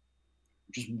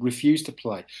 Just refused to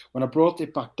play. When I brought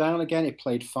it back down again, it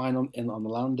played fine on the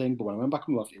landing, but when I went back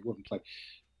on the loft, it wouldn't play.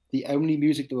 The only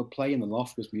music that would play in the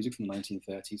loft was music from the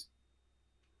 1930s.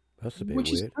 That's a bit weird.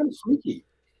 Which is weird. kind of freaky.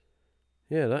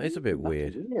 Yeah, that is a bit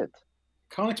weird.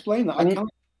 Can't explain that. And I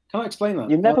can't explain that.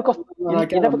 You never got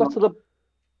to the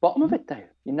bottom of it, Dave.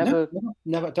 You never. No,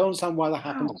 never. I don't understand why that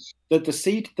happened. Wow.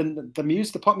 The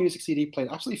music, the pop music CD played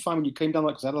absolutely fine when you came down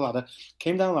because I had a ladder.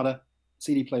 Came down the ladder,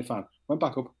 CD played fine. Went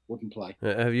back up, wouldn't play.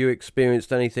 Have you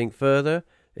experienced anything further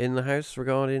in the house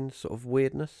regarding sort of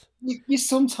weirdness? You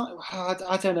sometimes,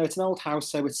 I don't know. It's an old house,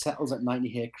 so it settles at night. And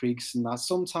you hear creaks and that.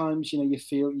 Sometimes, you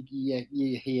feel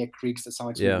you hear creaks that sound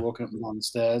like someone walking up and down the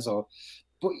stairs,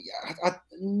 but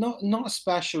not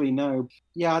especially. No.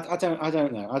 Yeah, I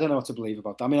don't know. I don't know what to believe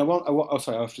about that. I mean,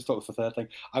 sorry, I just thought of the third thing.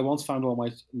 I once found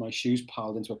all my shoes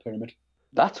piled into a pyramid.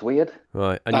 That's weird.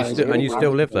 Right, and you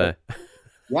still live there.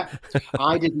 Yeah,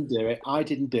 I didn't do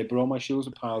it. But all my shoes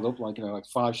were piled up, like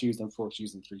 5 shoes, then 4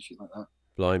 shoes, then 3 shoes, like that.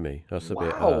 Blimey, that's a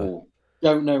bit.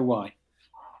 Don't know why.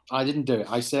 I didn't do it.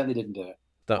 I certainly didn't do it.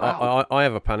 I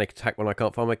have a panic attack when I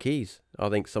can't find my keys. I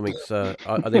think something's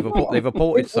they've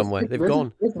aborted somewhere. They've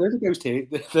gone. There's a ghost here.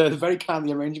 They're very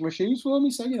kindly arranging my shoes for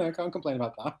me, so I can't complain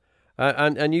about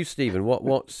that. And you, Stephen,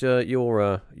 what's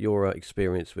your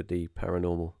experience with the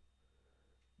paranormal?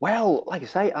 Well, like I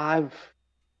say, I've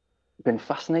been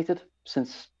fascinated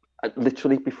since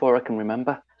literally before I can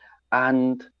remember.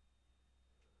 And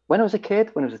when I was a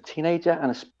kid, when I was a teenager, and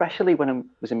especially when I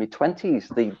was in my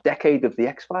 20s, the decade of the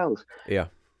X-Files,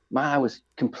 I was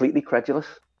completely credulous.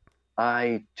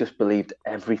 I just believed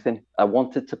everything I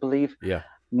wanted to believe. Yeah.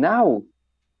 Now,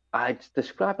 I'd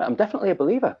describe it. I'm definitely a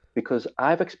believer because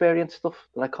I've experienced stuff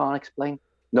that I can't explain.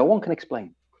 No one can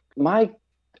explain. My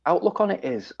outlook on it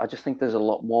is, I just think there's a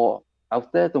lot more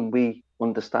out there than we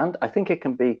understand. I think it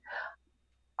can be,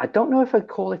 I don't know if I'd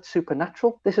call it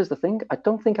supernatural. This is the thing. I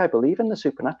don't think I believe in the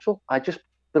supernatural. I just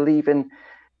believe in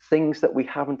things that we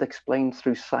haven't explained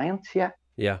through science yet.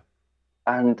 Yeah.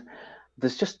 And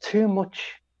there's just too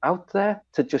much out there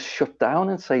to just shut down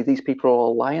and say these people are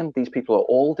all lying, these people are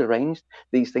all deranged,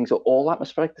 these things are all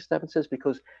atmospheric disturbances,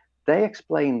 because they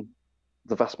explain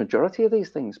the vast majority of these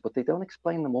things, but they don't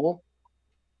explain them all.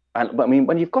 And I mean,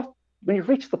 when you've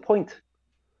reached the point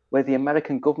where the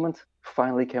American government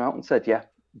finally came out and said, yeah,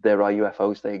 there are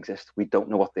UFOs, they exist, we don't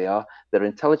know what they are, they're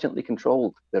intelligently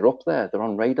controlled, they're up there, they're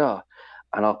on radar,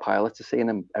 and our pilots are seeing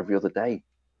them every other day.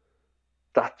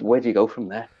 Where do you go from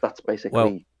there? That's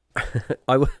basically...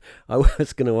 Well, I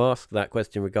was going to ask that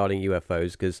question regarding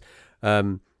UFOs because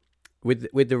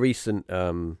with the recent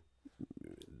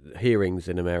hearings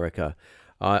in America,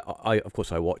 I of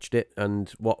course I watched it,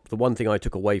 and the one thing I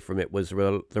took away from it was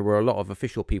there were a lot of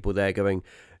official people there going,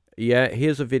 yeah,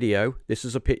 here's a video, this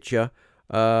is a picture,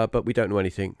 but we don't know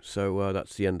anything, so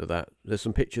that's the end of that. There's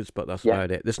some pictures, but that's about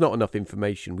it. There's not enough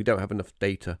information. We don't have enough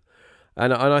data,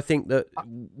 and I think that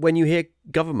when you hear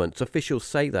governments officials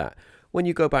say that, when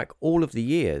you go back all of the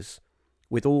years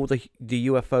with all the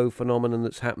UFO phenomenon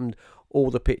that's happened,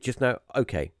 all the pictures now,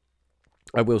 okay,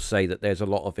 I will say that there's a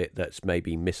lot of it that's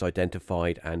maybe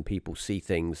misidentified and people see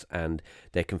things and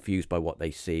they're confused by what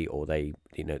they see, or they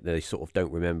sort of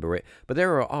don't remember it. But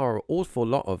there are an awful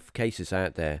lot of cases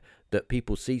out there that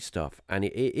people see stuff and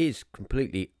it is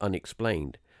completely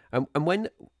unexplained. And when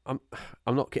I'm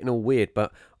not getting all weird,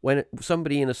 but when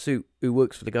somebody in a suit who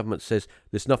works for the government says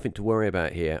there's nothing to worry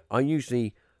about here, I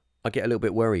get a little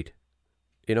bit worried.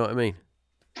 You know what I mean?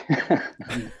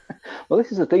 Well,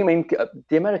 this is the thing. I mean,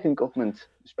 the American government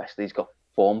especially has got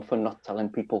form for not telling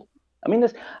people. I mean,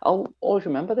 I'll always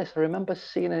remember this. I remember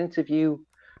seeing an interview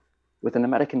with an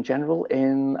American general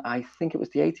in, I think it was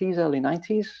the 80s, early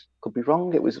 90s. Could be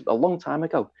wrong. It was a long time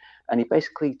ago. And he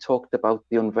basically talked about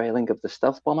the unveiling of the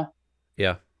stealth bomber.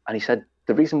 Yeah. And he said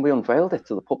the reason we unveiled it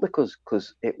to the public was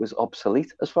because it was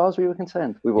obsolete as far as we were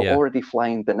concerned. We were already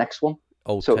flying the next one.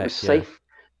 Old so tech, it was safe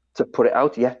to put it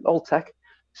out. Yeah, old tech.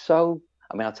 So,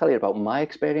 I mean, I'll tell you about my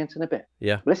experience in a bit.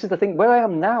 Yeah. But this is the thing. Where I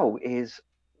am now is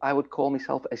I would call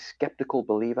myself a skeptical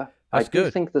believer. That's I do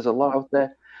think there's a lot out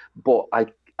there, but I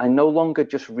no longer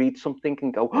just read something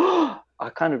and go, oh, I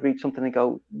kind of read something and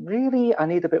go, really? I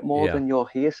need a bit more than your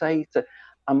hearsay.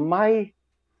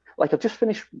 I've just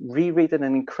finished rereading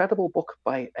an incredible book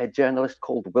by a journalist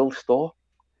called Will Storr,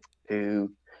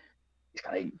 who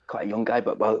he's quite a young guy,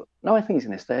 but I think he's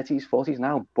in his 30s, 40s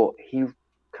now, but he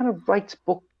kind of writes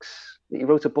books. He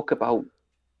wrote a book about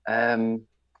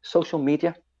social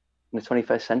media in the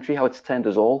 21st century, how it's turned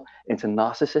us all into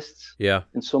narcissists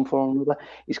in some form or another.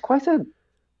 He's quite a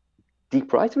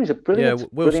deep writer. He's a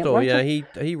brilliant Will Storr, writer.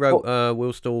 He wrote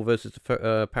Will Storr versus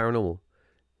Paranormal.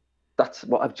 That's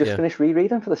what I've just finished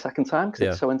rereading for the second time because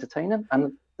it's so entertaining.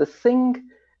 And the things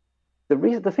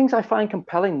I find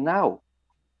compelling now,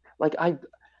 like I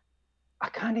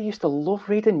kind of used to love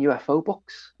reading UFO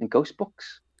books and ghost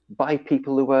books by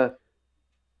people who were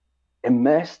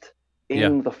immersed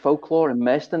in the folklore,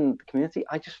 immersed in the community.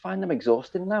 I just find them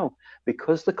exhausting now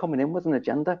because they're coming in with an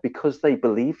agenda, because they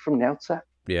believe from the outset.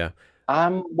 Yeah.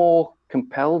 I'm more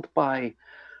compelled by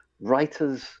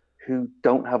writers who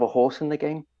don't have a horse in the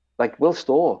game. Like Will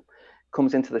Storr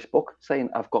comes into this book saying,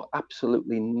 I've got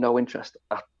absolutely no interest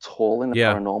at all in the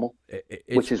paranormal,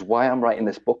 which is why I'm writing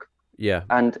this book. Yeah.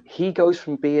 And he goes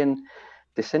from being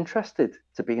disinterested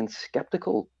to being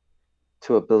skeptical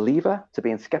to a believer to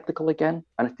being skeptical again.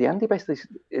 And at the end, he basically,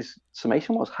 his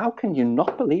summation was, how can you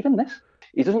not believe in this?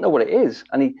 He doesn't know what it is.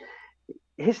 And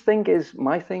his thing is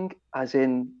my thing, as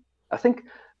in, I think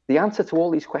the answer to all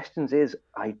these questions is,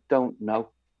 I don't know.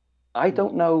 I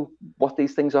don't know what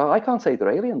these things are. I can't say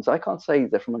they're aliens. I can't say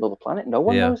they're from another planet. No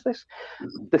one knows this.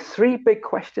 The three big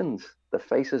questions that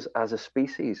face us as a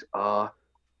species are,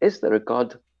 is there a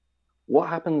God? What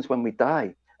happens when we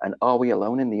die? And are we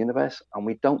alone in the universe? And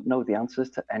we don't know the answers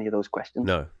to any of those questions.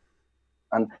 No.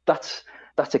 And that's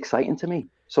exciting to me.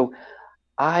 So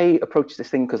I approach this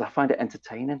thing because I find it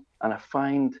entertaining, and I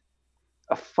find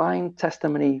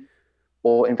testimony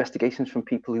or investigations from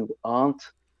people who aren't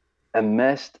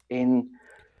immersed in,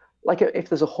 like, if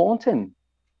there's a haunting,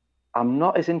 I'm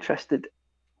not as interested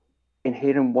in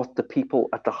hearing what the people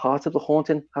at the heart of the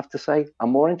haunting have to say. I'm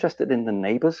more interested in the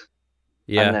neighbors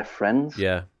and their friends,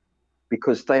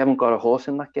 because they haven't got a horse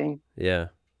in that game.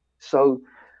 So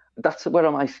that's where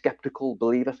my skeptical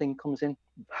believer thing comes in.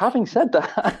 Having said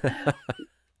that,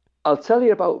 I'll tell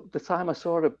you about the time I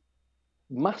saw a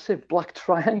massive black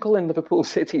triangle in Liverpool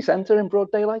city centre in broad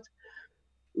daylight.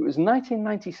 It was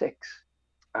 1996,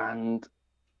 and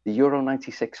the Euro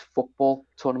 96 football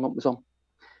tournament was on.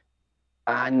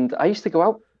 And I used to go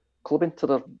out clubbing to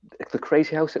the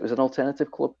Crazy House. It was an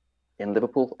alternative club in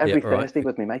Liverpool every Thursday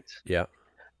with my mates.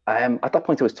 At that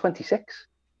point, I was 26,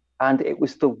 and it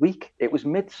was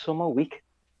midsummer week.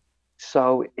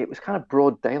 So it was kind of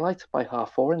broad daylight by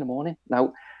 4:30 in the morning.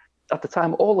 Now, at the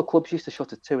time, all the clubs used to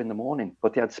shut at 2 in the morning,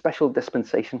 but they had special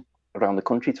dispensation around the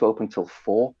country to open till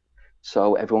 4.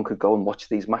 So everyone could go and watch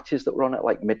these matches that were on at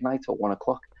like midnight or 1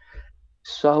 o'clock.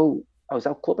 So I was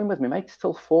out clubbing with my mates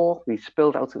till 4. We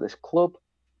spilled out of this club.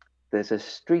 There's a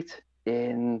street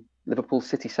in Liverpool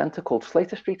city centre called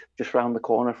Slater Street, just round the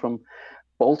corner from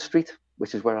Bold Street,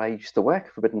 which is where I used to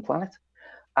work, Forbidden Planet.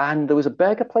 And there was a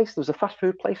burger place, there was a fast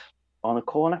food place on a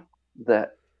corner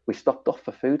that we stopped off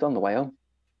for food on the way home.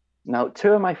 Now,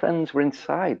 2 of my friends were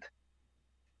inside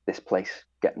this place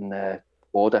getting their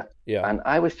order. And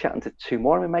I was chatting to 2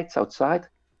 more of my mates outside,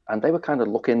 and they were kind of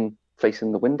looking,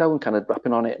 facing the window and kind of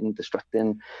rapping on it and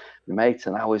distracting my mates,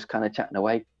 and I was kind of chatting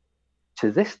away.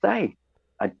 To this day,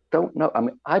 I don't know. I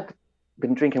mean, I'd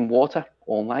been drinking water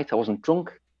all night. I wasn't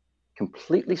drunk,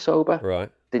 completely sober,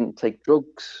 didn't take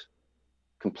drugs,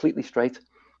 completely straight.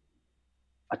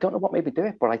 I don't know what made me do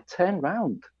it, but I turned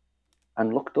round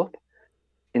and looked up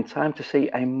in time to see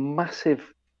a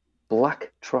massive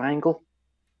black triangle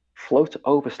float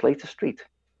over Slater Street,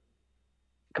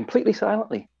 completely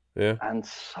silently, and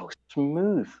so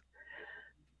smooth,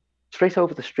 straight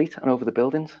over the street and over the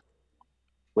buildings.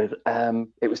 With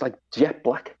it was like jet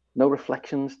black, no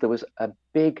reflections. There was a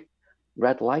big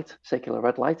red light, circular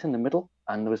red light in the middle,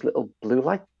 and there was little blue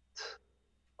lights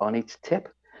on each tip.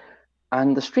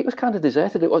 And the street was kind of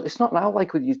deserted. It's not now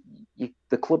like when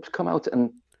the clubs come out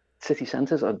and city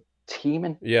centres are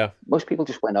teeming. Most people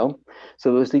just went home.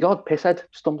 So there was the odd pisshead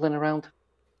stumbling around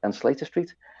on Slater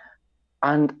Street.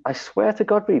 And I swear to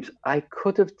God, Reeves, I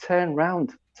could have turned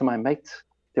round to my mates.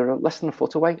 They were less than a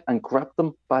foot away, and grabbed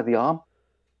them by the arm.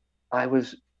 I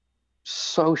was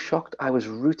so shocked. I was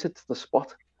rooted to the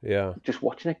spot. Just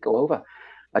watching it go over.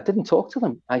 I didn't talk to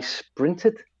them. I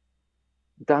sprinted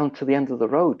down to the end of the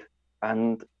road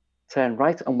and turned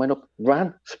right and went up,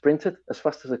 sprinted as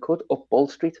fast as I could up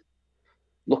Bold Street,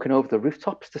 looking over the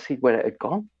rooftops to see where it had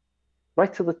gone,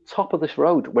 right to the top of this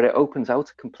road where it opens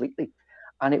out completely.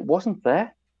 And it wasn't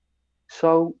there.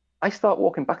 So I start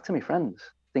walking back to my friends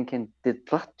thinking, did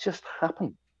that just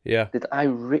happen? Did I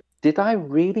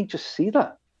really just see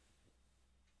that?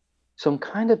 So I'm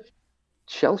kind of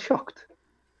shell-shocked.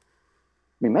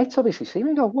 My mates obviously see me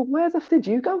and go, well, where the f*** did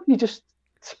you go? You just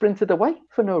sprinted away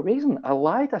for no reason. I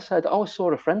lied. I said, I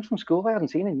saw a friend from school I hadn't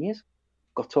seen in years.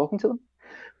 Got talking to them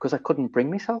because I couldn't bring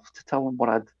myself to tell them what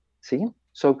I'd seen.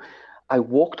 So I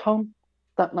walked home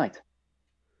that night.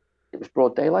 It was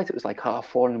broad daylight. It was like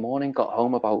 4:30 in the morning. Got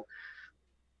home about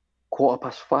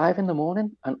 5:15 in the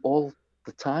morning. And all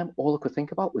the time, all I could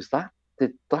think about was that.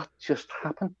 Did that just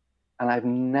happen? And I've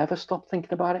never stopped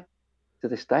thinking about it to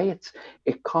this day.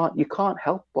 You can't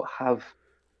help but have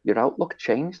your outlook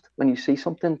changed when you see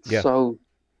something. So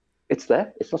it's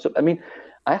there. It's not. I mean,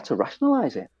 I had to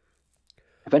rationalize it.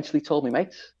 Eventually told me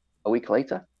mates a week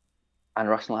later and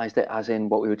rationalized it as in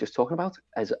what we were just talking about,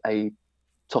 as a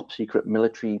top secret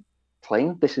military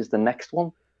plane. This is the next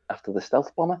one after the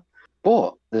stealth bomber.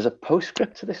 But there's a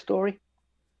postscript to this story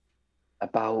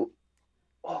about,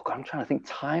 oh God, I'm trying to think.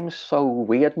 Time's so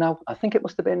weird now. I think it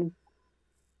must have been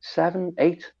 7,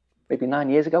 8, maybe 9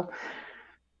 years ago.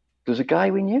 There was a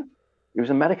guy we knew. He was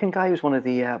an American guy. He was one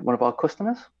of our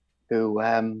customers who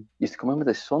used to come in with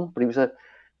his son, but he was a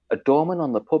doorman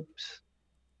on the pubs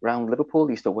around Liverpool.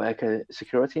 He used to work at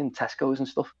security in Tesco's and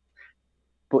stuff.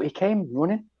 But he came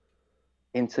running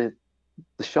into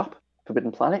the shop,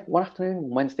 Forbidden Planet, one afternoon,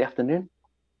 Wednesday afternoon,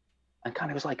 and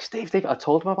kind of was like, Steve, I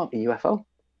told him about the UFO.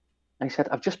 And he said,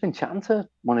 I've just been chatting to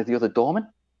one of the other doormen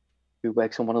who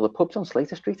works on one of the pubs on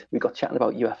Slater Street. We got chatting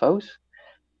about UFOs.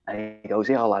 And he goes,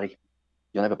 yeah, Larry,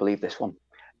 you'll never believe this one.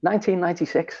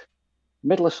 1996,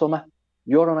 middle of summer,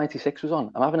 Euro 96 was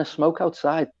on. I'm having a smoke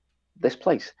outside this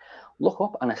place. Look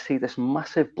up and I see this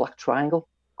massive black triangle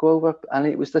go over, and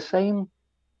it was the same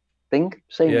thing,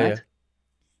 same night. Yeah.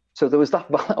 So there was that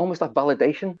almost that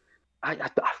validation.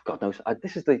 God knows,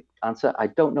 this is the answer. I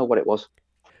don't know what it was.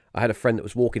 I had a friend that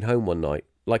was walking home one night,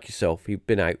 like yourself. He'd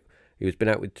been out. He was been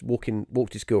out with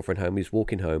walked his girlfriend home. He was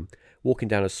walking home, walking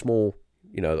down a small,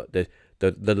 the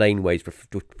laneways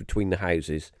between the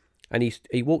houses, and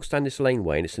he walks down this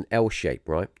laneway, and it's an L shape,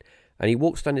 right? And he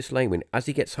walks down this laneway, and as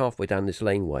he gets halfway down this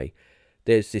laneway,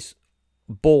 there's this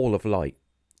ball of light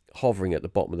hovering at the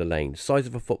bottom of the lane, size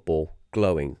of a football,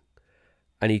 glowing.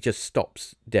 And he just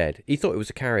stops dead. He thought it was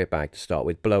a carrier bag to start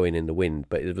with, blowing in the wind,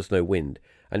 but there was no wind.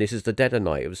 And this is the dead of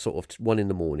night. It was sort of 1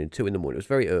 a.m, 2 a.m. It was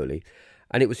very early.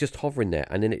 And it was just hovering there.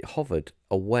 And then it hovered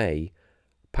away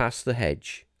past the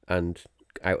hedge and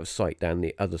out of sight down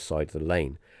the other side of the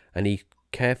lane. And he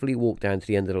carefully walked down to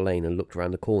the end of the lane and looked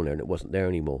around the corner, and it wasn't there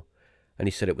anymore. And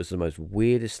he said it was the most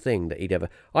weirdest thing that he'd ever...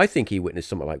 I think he witnessed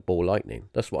something like ball lightning.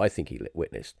 That's what I think he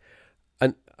witnessed.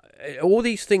 And all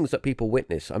these things that people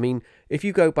witness, I mean, if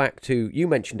you go back to... You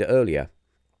mentioned it earlier.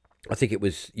 I think it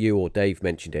was you or Dave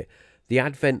mentioned it. The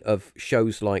advent of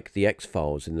shows like The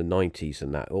X-Files in the 90s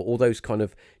and that, or all those kind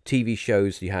of TV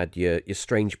shows, you had your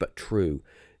Strange But True.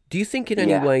 Do you think in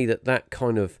any way that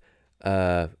kind of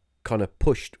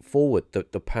pushed forward the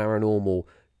paranormal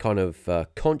kind of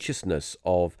consciousness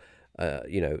of...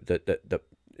 the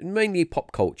mainly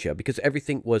pop culture, because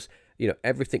everything was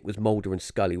Mulder and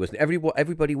Scully, wasn't it?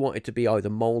 Everybody wanted to be either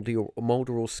Mulder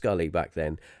or Scully back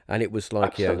then, and it was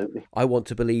like, I want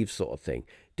to believe sort of thing.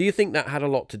 Do you think that had a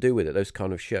lot to do with it, those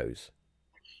kind of shows?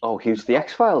 Oh, huge. The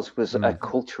X-Files was a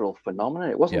cultural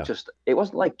phenomenon. It wasn't it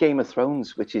wasn't like Game of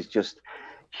Thrones, which is just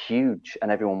huge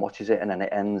and everyone watches it and then it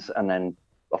ends and then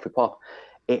off we pop.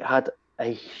 It had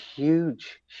a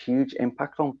huge, huge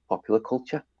impact on popular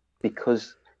culture.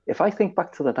 Because if I think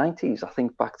back to the 90s, I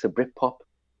think back to Britpop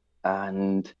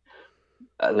and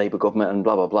Labour government and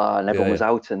blah, blah, blah, and everyone was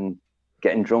out and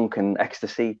getting drunk and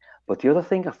ecstasy. But the other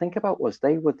thing I think about was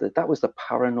that was the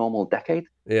paranormal decade.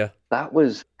 Yeah. That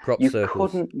was,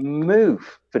 couldn't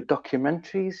move for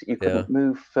documentaries. You couldn't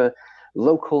move for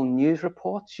local news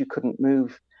reports. You couldn't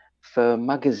move for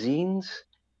magazines.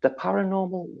 The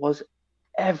paranormal was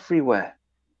everywhere.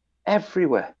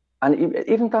 And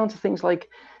even down to things like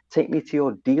Take Me to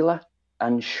Your Dealer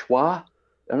and Schwa. I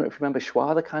don't know if you remember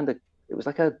Schwa, it was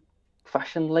like a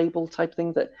fashion label type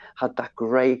thing that had that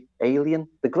grey alien.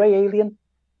 The grey alien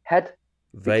head.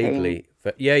 Vaguely.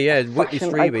 Yeah. Whitley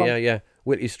Strieber,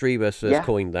 Whitley Strieber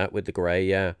coined that with the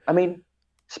grey, I mean,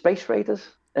 Space Raiders,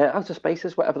 Outer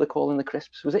Spaces, whatever they're calling the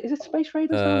crisps. Is it Space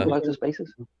Raiders or Outer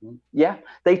Spaces? Yeah.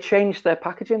 They changed their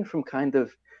packaging from kind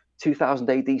of 2000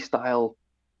 AD style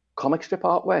comic strip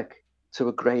artwork to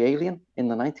a grey alien in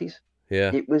the 90s.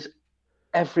 Yeah. It was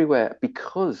everywhere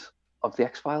because of the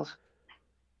X-Files.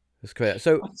 That's great.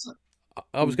 So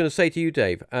I was going to say to you,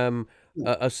 Dave,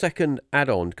 a second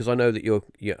add-on, because I know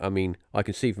that I mean, I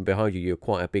can see from behind you're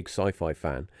quite a big sci-fi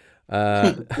fan.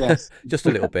 Yes. Just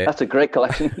a little bit. That's a great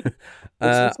collection.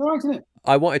 It's all right, isn't it?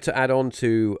 I wanted to add on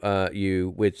to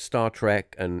you with Star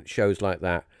Trek and shows like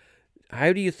that.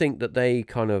 How do you think that they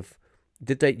kind of...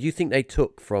 do you think they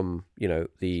took from,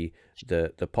 the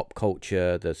pop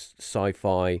culture, the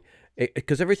sci-fi,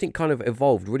 because everything kind of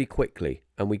evolved really quickly,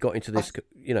 and we got into this,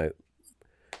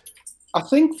 I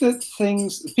think that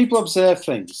people observe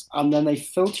things and then they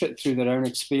filter it through their own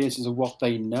experiences of what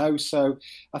they know. So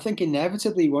I think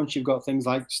inevitably, once you've got things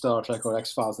like Star Trek or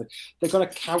X-Files, they're going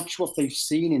to couch what they've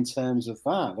seen in terms of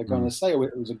that. They're going to say, oh,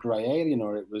 it was a grey alien,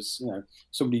 or it was,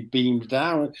 somebody beamed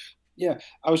down. Yeah,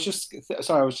 I was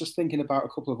just thinking about a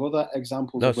couple of other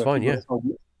examples. That's fine,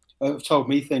 have told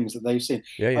me things that they've seen.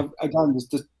 Yeah. Again,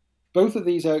 both of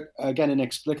these are again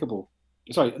inexplicable.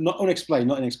 Sorry, not unexplained,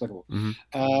 not inexplicable.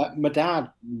 My dad,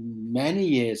 many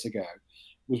years ago,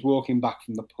 was walking back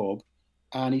from the pub,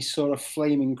 and he saw a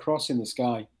flaming cross in the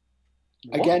sky.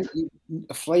 What? Again,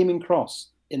 a flaming cross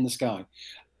in the sky.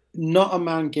 Not a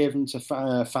man given to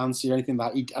fancy or anything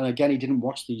like that. And again, he didn't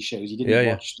watch these shows. He didn't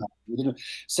watch that. He didn't,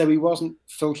 so he wasn't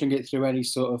filtering it through any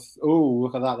sort of, oh,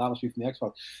 look at that. That must be from the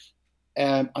X-Files.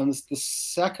 And the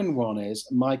second one is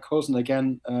my cousin,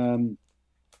 again,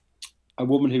 a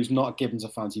woman who's not given to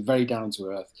fancy, very down to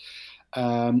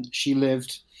earth. She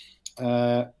lived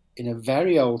in a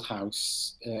very old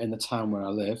house in the town where I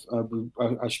live.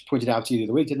 I pointed out to you the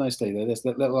other week, didn't I, Steve? This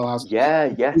little house. Yeah.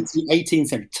 18th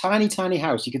century. Tiny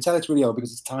house. You can tell it's really old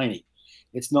because it's tiny.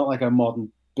 It's not like a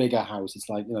modern, bigger house. It's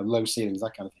like, low ceilings,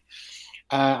 that kind of thing.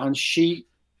 And she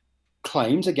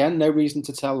claims, again, no reason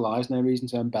to tell lies, no reason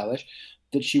to embellish,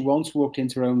 that she once walked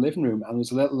into her own living room and there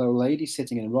was a little old lady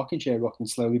sitting in a rocking chair, rocking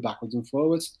slowly backwards and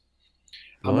forwards.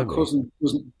 And my cousin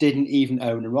didn't even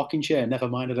own a rocking chair, never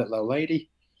mind a little old lady.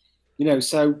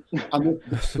 So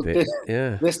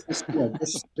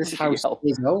this house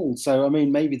is old. So I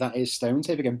mean, maybe that is stone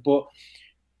tape again. But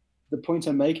the point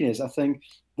I'm making is, I think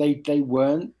they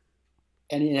weren't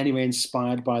in any way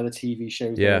inspired by the TV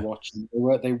shows they were watching.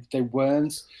 They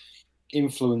weren't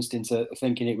influenced into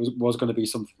thinking it was going to be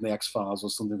something from the X-Files or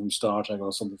something from Star Trek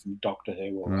or something from Doctor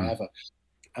Who or whatever.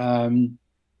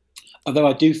 Although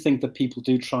I do think that people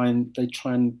do try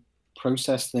and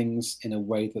process things in a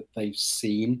way that they've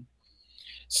seen.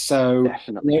 So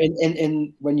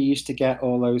in when you used to get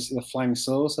all the flying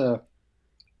saucer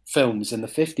films in the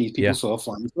 50s, people saw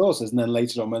flying saucers, and then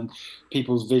later on, when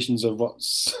people's visions of what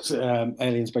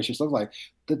alien spaceships look like,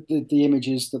 the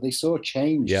images that they saw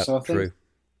changed. So I think,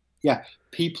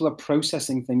 people are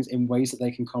processing things in ways that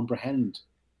they can comprehend.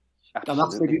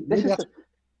 Absolutely. And that's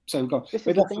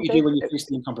what you do when you face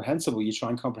the incomprehensible. You try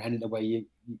and comprehend it the way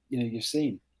you've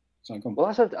seen. So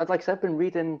I've been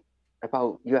reading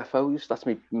about UFOs. That's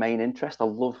my main interest.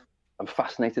 I'm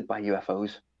fascinated by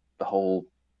UFOs, the whole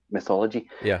mythology.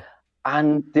 Yeah.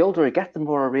 And the older I get, the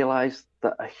more I realize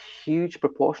that a huge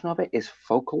proportion of it is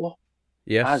folklore.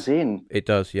 Yes. As in, it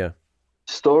does, yeah.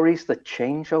 Stories that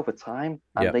change over time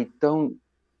and they don't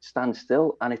stand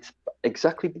still. And it's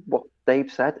exactly what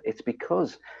Dave said. It's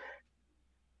because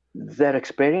their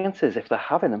experiences, if they're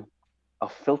having them, are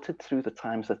filtered through the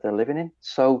times that they're living in.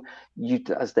 So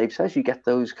as Dave says, you get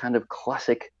those kind of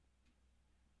classic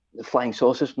flying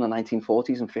saucers from the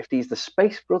 1940s and 50s, the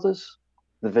Space Brothers,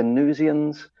 the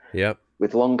Venusians,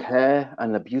 with long hair,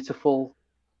 and they're beautiful.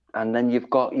 And then you've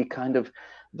got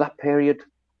that period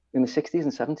in the 60s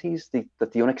and 70s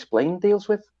that the Unexplained deals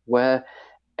with, where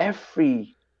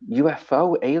every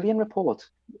UFO alien report,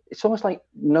 it's almost like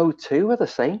no two are the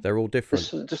same. They're all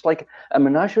different. It's just like a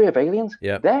menagerie of aliens.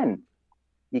 Yeah. Then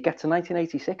you get to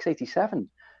 1986, 87,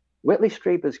 Whitley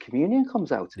Strieber's Communion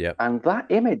comes out. Yep. And that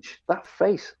image, that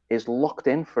face, is locked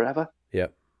in forever.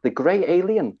 Yep. The grey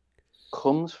alien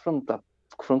comes from the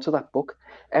front of that book.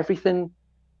 Everything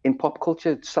in pop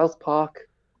culture, South Park,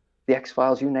 the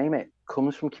X-Files, you name it,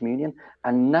 comes from Communion.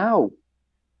 And now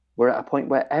we're at a point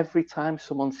where every time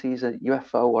someone sees a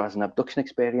UFO or has an abduction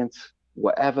experience,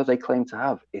 whatever they claim to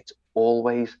have, it's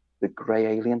always the grey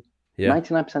alien.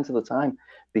 99% of the time,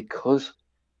 because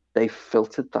they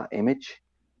filtered that image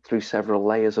through several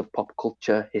layers of pop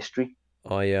culture history.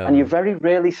 And you very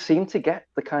rarely seem to get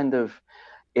the kind of,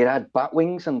 it had bat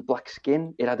wings and black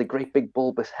skin, it had a great big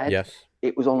bulbous head, yes.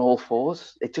 It was on all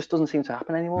fours. It just doesn't seem to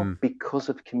happen anymore because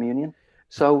of Communion.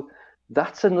 So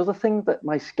that's another thing that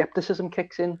my skepticism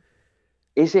kicks in.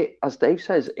 Is it, as Dave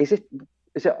says, is it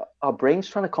our brains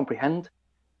trying to comprehend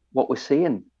what we're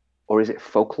seeing, or is it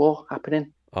folklore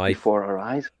happening before our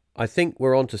eyes? I think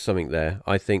we're onto something there.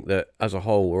 I think that as a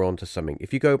whole, we're onto something.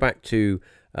 If you go back to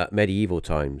medieval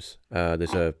times,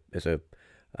 there's a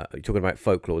you're talking about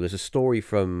folklore. There's a story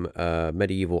from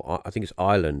medieval, I think it's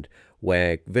Ireland,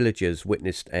 where villagers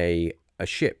witnessed a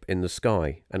ship in the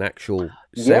sky, an actual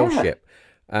sail ship,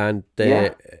 and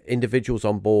the individuals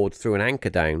on board threw an anchor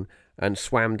down and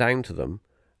swam down to them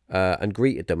and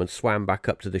greeted them and swam back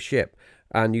up to the ship.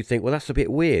 And you think, well, that's a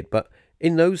bit weird, but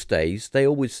in those days, they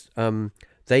always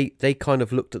they kind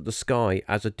of looked at the sky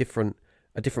as a different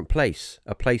place,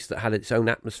 a place that had its own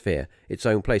atmosphere, its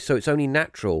own place. So it's only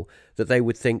natural that they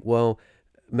would think, well,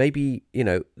 maybe,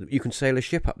 you can sail a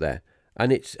ship up there.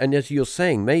 And as you're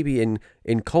saying, maybe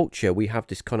in culture, we have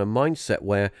this kind of mindset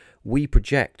where we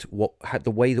project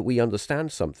the way that we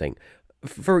understand something.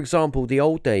 For example, the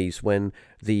old days when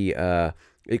the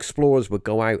explorers would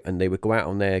go out, and they would go out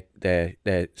on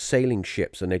their sailing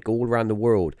ships, and they'd go all around the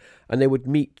world, and they would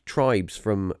meet tribes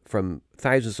from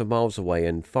thousands of miles away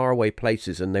and far away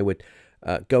places, and they would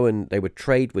go and they would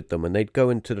trade with them, and they'd go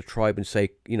into the tribe and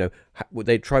say,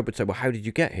 the tribe would say, well, how did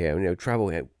you get here?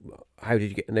 Travel, how did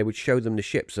you get? And they would show them the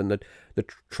ships, and the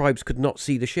tribes could not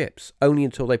see the ships only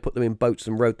until they put them in boats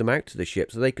and rowed them out to the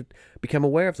ships, so they could become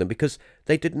aware of them, because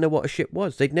they didn't know what a ship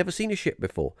was. They'd never seen a ship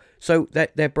before, so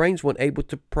their brains weren't able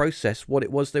to process what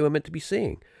it was they were meant to be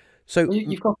seeing. So Well,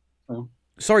 you've got. Oh.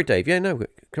 Sorry, Dave. Yeah, no.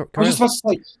 I was just about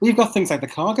to say, you've got things like the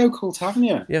cargo cult, haven't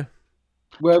you? Yeah.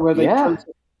 Where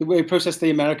they processed the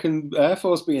American Air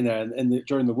Force being there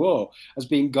during the war as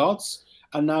being gods,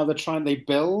 and now they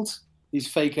build these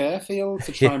fake airfields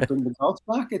to try and bring the gods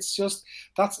back. It's just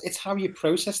it's how you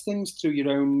process things through your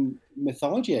own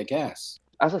mythology, I guess.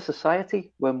 As a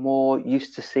society, we're more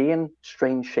used to seeing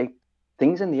strange shaped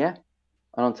things in the air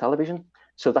and on television,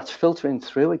 so that's filtering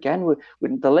through again.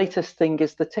 The latest thing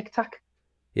is the Tic Tac.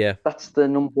 Yeah, that's the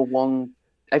number one.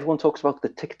 Everyone talks about the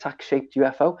Tic Tac shaped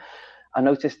UFO. I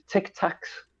noticed Tic Tac's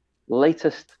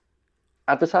latest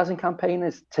advertising campaign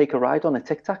is take a ride on a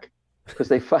Tic Tac, because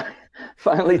they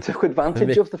finally took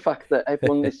advantage of the fact that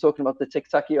everyone is talking about the Tic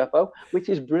Tac UFO, which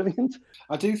is brilliant.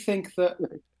 I do think that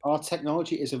our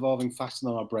technology is evolving faster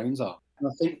than our brains are. And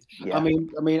I think, I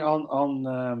mean,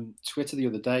 on Twitter the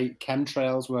other day,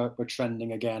 chemtrails were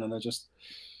trending again, and they're just.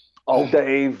 Oh,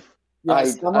 Dave.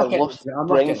 Yes, I lost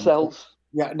brain cells.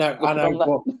 Yeah, no, I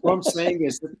know. What I'm saying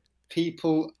is that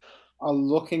people are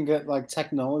looking at like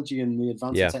technology and the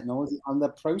advance of technology, and they're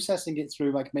processing it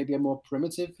through like maybe a more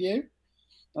primitive view,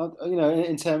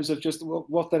 in terms of just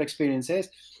what their experience is.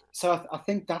 So I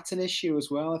think that's an issue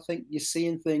as well. I think you're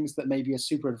seeing things that maybe are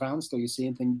super advanced, or you're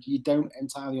seeing things you don't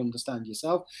entirely understand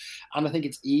yourself. And I think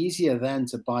it's easier then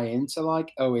to buy into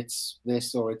like, oh, it's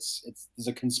this, or it's there's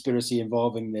a conspiracy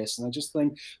involving this. And I just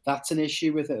think that's an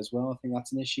issue with it as well. I think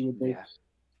that's an issue with the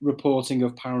reporting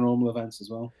of paranormal events as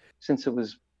well. Since I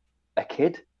was a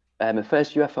kid, the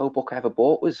first UFO book I ever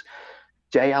bought was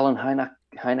J. Allen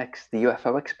Hynek's The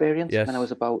UFO Experience when I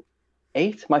was about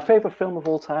 8. My favorite film of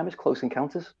all time is Close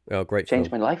Encounters. Oh, great!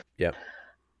 Changed my life. Yeah.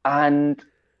 And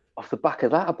off the back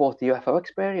of that, I bought The UFO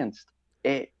Experience.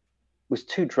 It was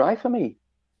too dry for me,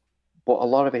 but a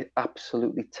lot of it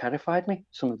absolutely terrified me.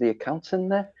 Some of the accounts in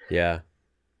there. Yeah.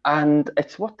 And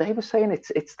it's what Dave was saying.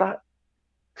 It's that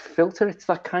filter. It's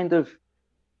that kind of,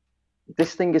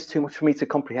 this thing is too much for me to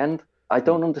comprehend. I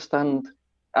don't understand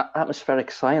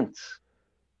atmospheric science,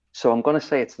 so I'm going to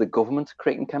say it's the government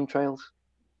creating chemtrails.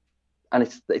 And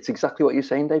it's exactly what you're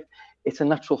saying, Dave. It's a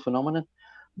natural phenomenon.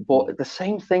 But the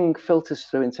same thing filters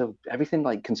through into everything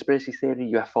like conspiracy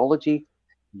theory, ufology.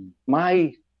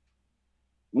 My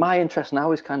interest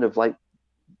now is kind of like,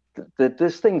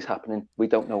 there's things happening. We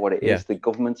don't know what it is. The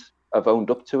government have owned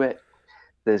up to it.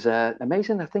 There's an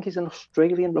amazing, I think he's an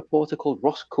Australian reporter called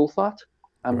Ross Coulthart.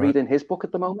 I'm reading his book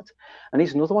at the moment. And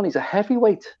he's another one. He's a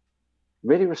heavyweight,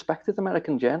 really respected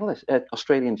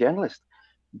Australian journalist.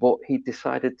 But he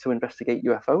decided to investigate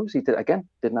UFOs. He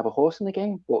didn't have a horse in the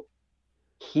game, but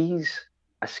he's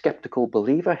a skeptical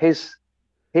believer. His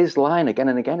line again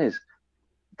and again is,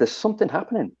 there's something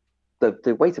happening.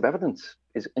 The weight of evidence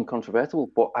is incontrovertible,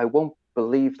 but I won't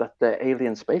believe that they're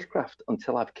alien spacecraft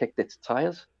until I've kicked its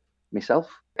tires myself.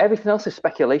 Everything else is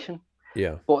speculation.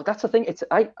 Yeah. But that's the thing.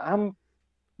 I'm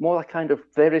more like kind of,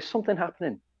 there is something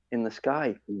happening in the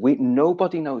sky.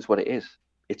 Nobody knows what it is.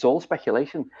 It's all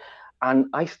speculation. And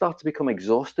I start to become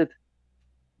exhausted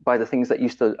by the things that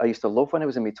I used to love when I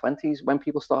was in my 20s, when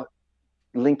people start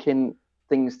linking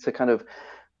things to kind of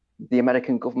the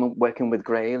American government working with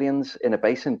grey aliens in a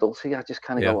base in Dulce. I just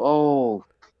kind of go, oh,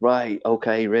 right,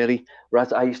 okay, really?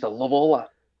 Right, I used to love all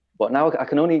that. But now I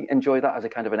can only enjoy that as a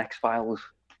kind of an X-Files.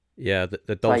 Yeah,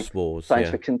 the DOS Wars. Science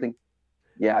fiction thing.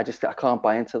 Yeah, I can't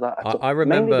buy into that. I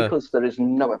remember, mainly because there is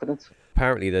no evidence.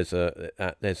 Apparently, there's a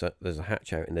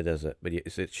hatch out in the desert, but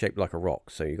it's shaped like a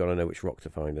rock, so you got to know which rock to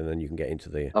find, and then you can get into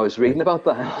the. I was reading about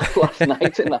that last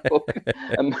night in that book.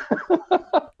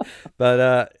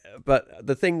 But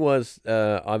the thing was,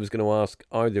 I was going to ask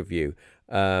either of you,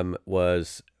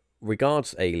 was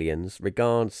regards aliens,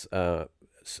 regards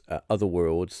other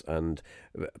worlds, and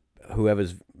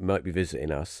whoever's might be visiting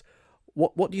us.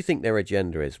 What do you think their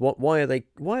agenda is? Why are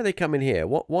they coming here?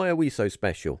 Why are we so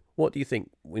special? What do you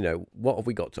think? What have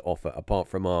we got to offer apart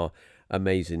from our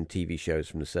amazing TV shows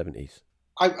from the 70s?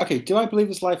 Do I believe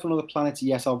there's life on other planets?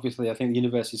 Yes, obviously. I think the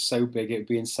universe is so big, it would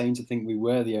be insane to think we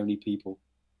were the only people,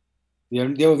 the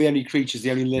only creatures,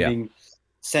 the only living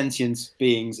sentient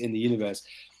beings in the universe.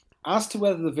 As to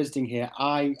whether they're visiting here,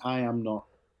 I am not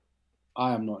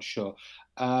sure.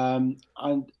 And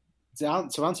to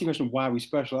answer your question, why are we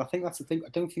special? I think that's the thing. I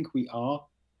don't think we are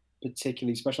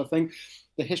particularly special. I think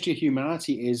the history of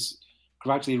humanity is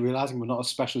gradually realizing we're not as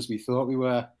special as we thought we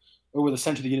were. Oh, we're the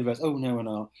center of the universe. Oh, no, we're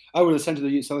not. Oh, we're the center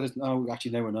of the solar system. Oh,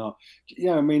 actually, no, we're not.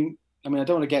 Yeah, I mean, I don't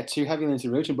want to get too heavily into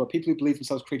religion, but people who believe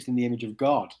themselves created in the image of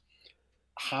God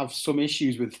have some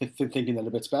issues with thinking they're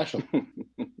a bit special.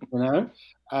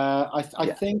 I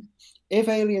think if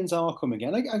aliens are coming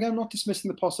in, I'm not dismissing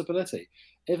the possibility.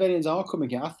 If aliens are coming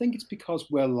in, I think it's because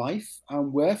we're life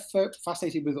and we're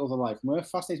fascinated with other life. And we're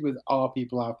fascinated with, are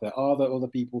people out there? Are there other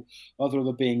people, are there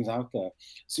other beings out there?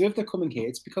 So if they're coming here,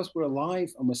 it's because we're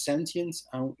alive and we're sentient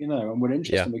and, and we're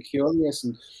interested and we're curious.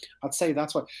 And I'd say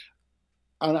that's why.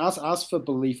 And as for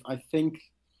belief, I think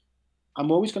I'm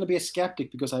always going to be a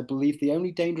skeptic because I believe the only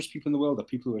dangerous people in the world are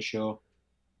people who are sure.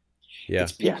 Yeah.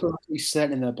 It's people who are actually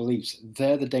certain in their beliefs.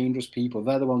 They're the dangerous people.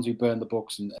 They're the ones who burn the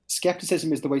books. And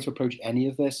skepticism is the way to approach any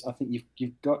of this. I think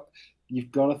you've got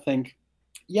to think,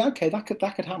 yeah, okay, that could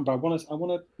happen, but I want to, I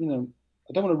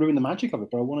don't want to ruin the magic of it,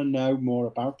 but I want to know more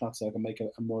about that so I can make a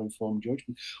more informed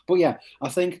judgment. But yeah, I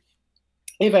think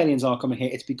if aliens are coming here,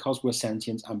 it's because we're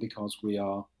sentient and because we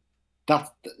are.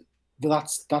 That's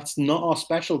not our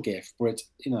special gift, but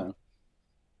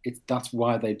that's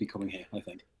why they'd be coming here, I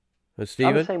think. Stephen?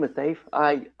 I'm the same with Dave.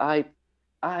 I'm,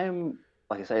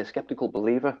 like I say, a skeptical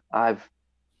believer. I've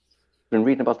been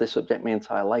reading about this subject my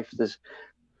entire life. This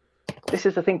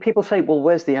is the thing. People say, well,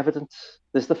 where's the evidence?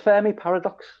 There's the Fermi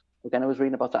paradox. Again, I was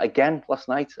reading about that again last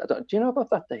night. Do you know about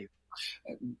that, Dave?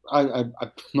 I'm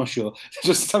not sure.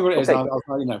 Just tell me what it is. I'll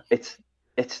let you know.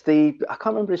 It's the, I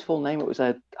can't remember his full name. I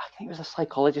think it was a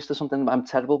psychologist or something. I'm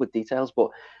terrible with details, but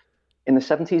in the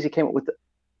 70s, he came up with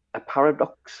a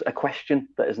paradox, a question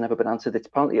that has never been answered.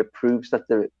 Apparently it proves that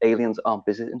the aliens aren't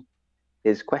visiting.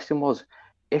 His question was,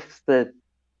 if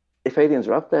aliens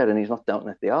are out there and he's not doubting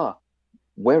that they are,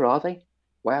 where are they?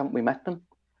 Why haven't we met them?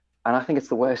 And I think it's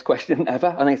the worst question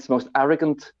ever. I think it's the most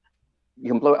arrogant.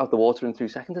 You can blow it out the water in 2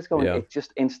 seconds. It's going. Yeah. It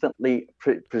just instantly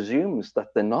presumes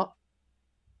that they're not.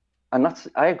 And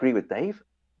I agree with Dave.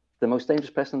 The most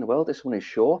dangerous person in the world is someone who's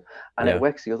sure, and it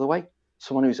works the other way.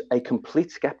 Someone who's a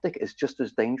complete skeptic is just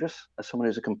as dangerous as someone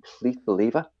who's a complete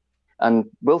believer. And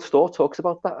Will Storr talks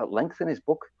about that at length in his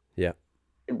book. Yeah.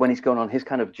 When he's going on his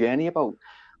kind of journey about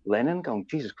learning, going,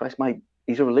 Jesus Christ,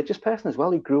 he's a religious person as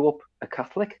well. He grew up a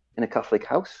Catholic in a Catholic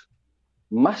house,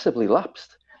 massively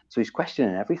lapsed. So he's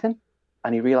questioning everything.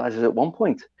 And he realizes at one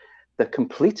point that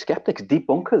complete skeptics,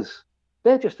 debunkers,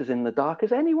 they're just as in the dark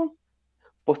as anyone.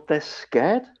 But they're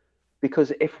scared.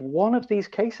 Because if one of these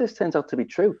cases turns out to be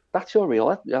true, that's your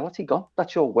reality gone.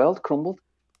 That's your world crumbled.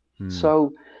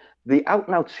 So the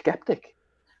out-and-out skeptic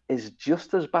is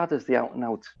just as bad as the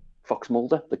out-and-out Fox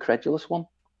Mulder, the credulous one.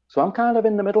 So I'm kind of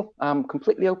in the middle. I'm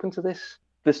completely open to this.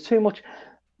 There's too much.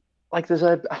 Like there's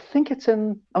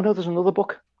there's another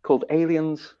book called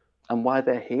Aliens and Why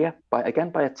They're Here, by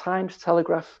a Times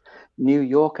Telegraph New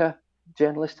Yorker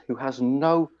journalist who has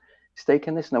no stake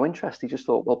in this, no interest. He just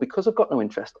thought, well, because I've got no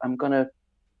interest, I'm going to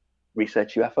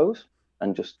research UFOs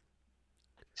and just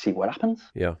see what happens.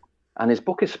 Yeah. And his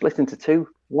book is split into two.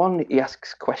 One, he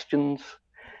asks questions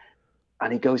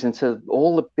and he goes into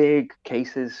all the big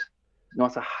cases, no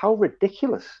matter how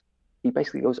ridiculous. He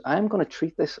basically goes, I'm going to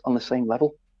treat this on the same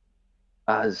level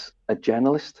as a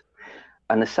journalist.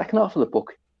 And the second half of the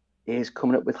book is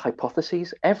coming up with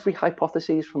hypotheses. Every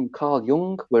hypothesis from Carl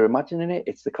Jung, we're imagining it.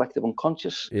 It's the collective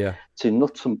unconscious to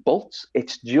nuts and bolts.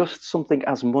 It's just something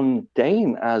as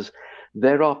mundane as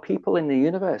there are people in the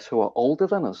universe who are older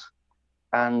than us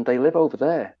and they live over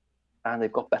there and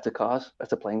they've got better cars,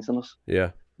 better planes than us.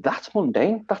 Yeah. That's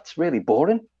mundane. That's really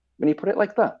boring when you put it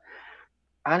like that.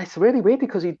 And it's really weird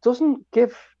because he doesn't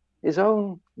give his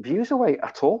own views away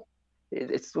at all.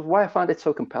 It's why I find it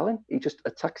so compelling. He just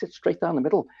attacks it straight down the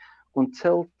middle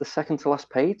until the second to last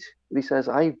page. He says,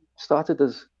 I started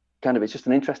as it's just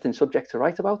an interesting subject to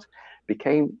write about,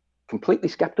 became completely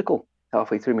skeptical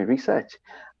halfway through my research.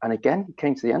 And again,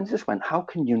 came to the end and just went, how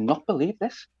can you not believe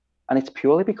this? And it's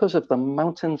purely because of the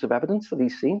mountains of evidence that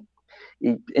he's seen.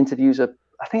 He interviews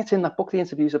I think it's in that book, he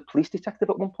interviews a police detective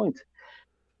at one point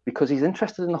because he's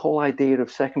interested in the whole idea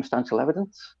of circumstantial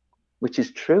evidence, which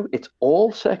is true. It's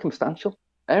all circumstantial.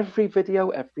 Every video,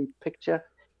 every picture,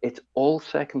 it's all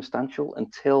circumstantial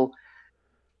until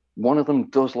one of them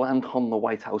does land on the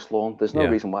White House lawn. There's no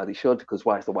reason why they should, because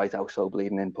why is the White House so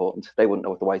bleeding important? They wouldn't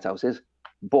know what the White House is,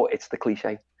 but it's the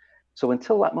cliche. So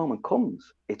until that moment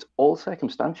comes, it's all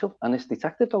circumstantial. And this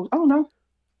detective goes, oh no,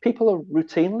 people are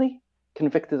routinely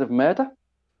convicted of murder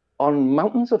on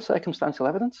mountains of circumstantial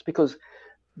evidence because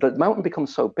the mountain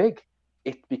becomes so big,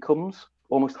 it becomes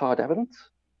almost hard evidence.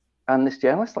 And this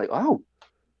journalist, like, oh,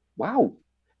 wow.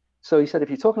 So he said, if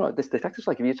you're talking about this detective's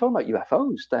like, if you're talking about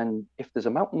UFOs, then if there's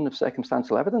a mountain of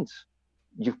circumstantial evidence,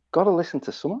 you've got to listen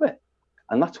to some of it.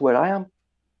 And that's where I am.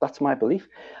 That's my belief.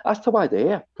 As to why they're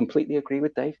here, completely agree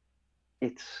with Dave.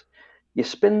 It's, you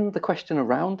spin the question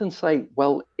around and say,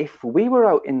 well, if we were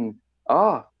out in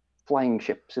our flying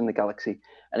ships in the galaxy,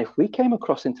 and if we came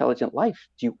across intelligent life,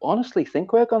 do you honestly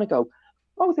think we're going to go,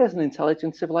 oh, there's an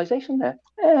intelligent civilization there?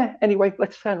 Anyway,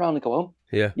 let's turn around and go home.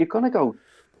 Yeah. You're going to go,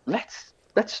 let's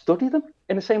study them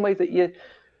in the same way that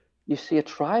you see a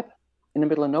tribe in the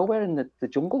middle of nowhere in the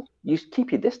jungle. You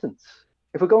keep your distance.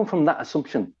 If we're going from that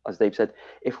assumption, as Dave said,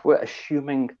 if we're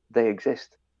assuming they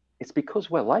exist, it's because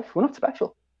we're life. We're not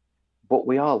special, but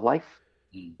we are life.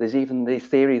 There's even the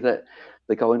theory that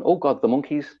they're going, oh God, the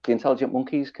intelligent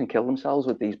monkeys can kill themselves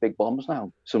with these big bombs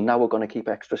now. So now we're going to keep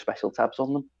extra special tabs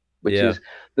on them, which is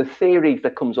the theory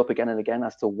that comes up again and again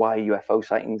as to why UFO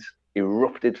sightings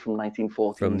erupted from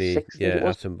 1946. From the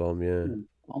atom bomb,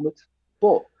 onwards.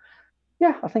 But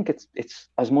yeah, I think it's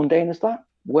as mundane as that.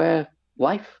 We're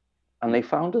life, and they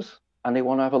found us, and they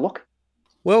want to have a look.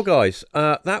 Well, guys,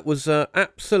 that was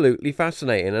absolutely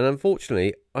fascinating, and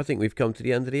unfortunately, I think we've come to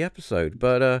the end of the episode.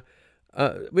 But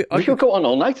we could go on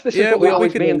all night. This is what we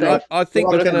always mean, Dave. I think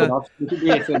we're gonna.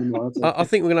 I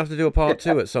think we're gonna have to do a part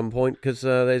 2 at some point because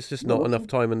there's just not enough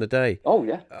time in the day. Oh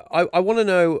yeah. I want to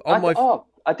know on my.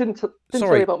 I didn't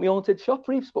tell you about my haunted shop,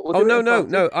 Reeves, but we'll do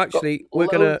no. Actually, we're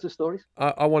gonna. Stories.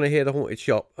 I want to hear the haunted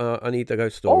shop. I need the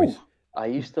ghost stories. Oh, I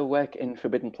used to work in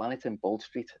Forbidden Planet in Bold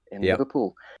Street in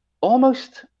Liverpool,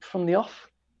 almost from the off.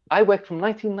 I worked from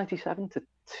 1997 to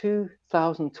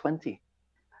 2020,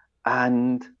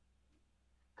 and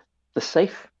the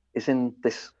safe is in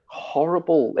this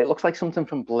horrible. It looks like something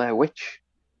from Blair Witch.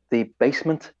 The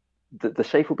basement. The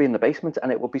safe would be in the basement,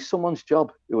 and it would be someone's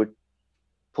job who would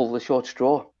pull the short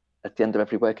straw at the end of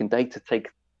every working day to take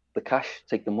the cash,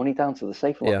 take the money down to the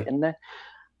safe and lock it in there.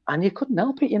 And you couldn't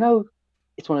help it,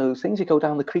 It's one of those things, you go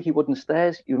down the creaky wooden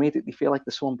stairs, you immediately feel like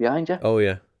there's someone behind you. Oh,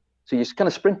 yeah. So you just kind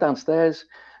of sprint downstairs,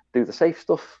 do the safe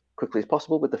stuff quickly as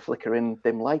possible with the flickering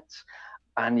dim lights,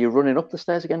 and you're running up the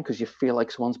stairs again because you feel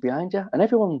like someone's behind you. And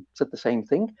everyone said the same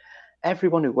thing.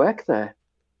 Everyone who worked there.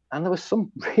 And there was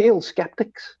some real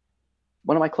skeptics.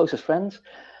 One of my closest friends,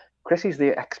 Chrissy's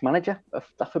the ex-manager of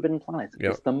that Forbidden Planet.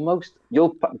 Yep. It's the most,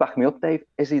 you'll back me up, Dave,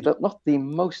 is he not the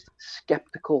most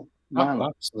skeptical man? Oh,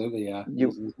 absolutely, yeah.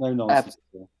 There's no nonsense.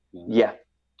 Yeah.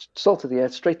 Salt of the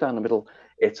earth, straight down the middle.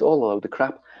 It's all a load of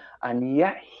crap. And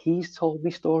yet he's told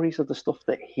me stories of the stuff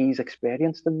that he's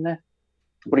experienced in there.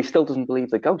 But he still doesn't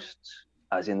believe the ghosts,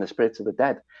 as in the spirits of the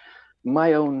dead.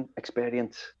 My own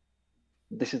experience,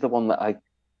 this is the one that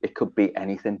it could be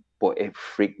anything, but it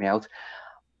freaked me out.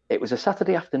 It was a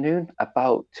Saturday afternoon,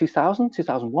 about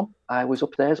 2001. I was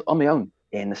upstairs on my own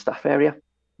in the staff area,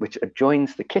 which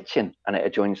adjoins the kitchen and it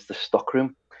adjoins the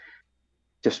stockroom.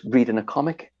 Just reading a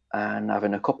comic and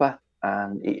having a cuppa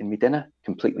and eating my dinner,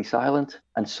 completely silent.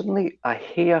 And suddenly I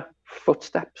hear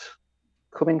footsteps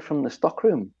coming from the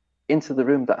stockroom into the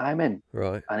room that I'm in.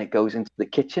 Right. And it goes into the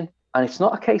kitchen. And it's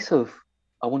not a case of,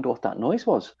 I wonder what that noise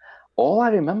was. All I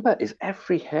remember is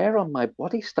every hair on my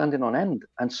body standing on end.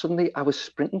 And suddenly I was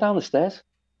sprinting down the stairs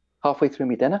halfway through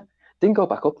my dinner. Didn't go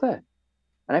back up there.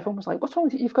 And everyone was like, what's wrong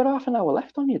with you? You've got half an hour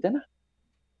left on your dinner.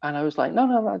 And I was like,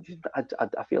 no,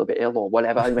 I feel a bit ill or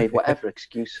whatever. I made whatever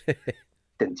excuse.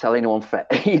 Didn't tell anyone for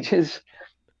ages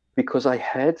because I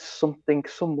heard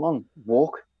someone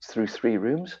walk through 3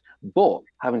 rooms. But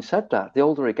having said that, the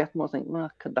older I get, the more I think,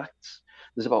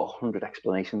 there's about 100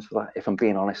 explanations for that, if I'm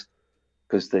being honest.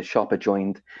 Because the shop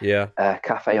adjoined a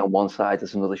cafe on one side,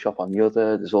 there's another shop on the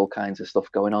other, there's all kinds of stuff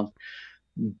going on.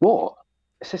 But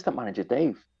assistant manager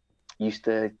Dave used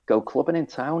to go clubbing in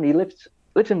town. He lives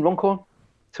in Runcorn,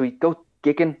 so he'd go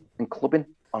gigging and clubbing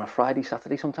on a Friday,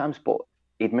 Saturday sometimes, but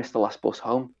he'd miss the last bus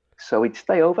home. So he'd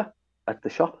stay over at the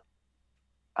shop.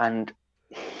 And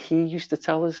he used to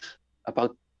tell us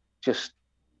about just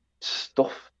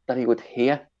stuff that he would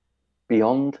hear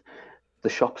beyond the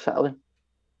shop settling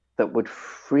that would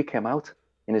freak him out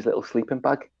in his little sleeping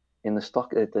bag in the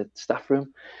staff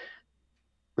room.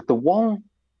 But the one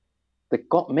that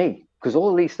got me, because all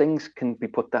of these things can be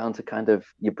put down to kind of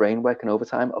your brain working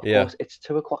overtime. Of course, it's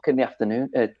 2:00 in the afternoon,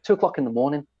 2:00 in the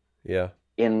morning. Yeah.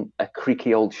 In a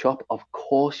creaky old shop. Of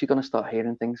course, you're going to start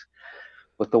hearing things.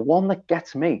 But the one that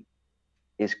gets me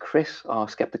is Chris, our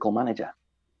skeptical manager,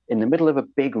 in the middle of a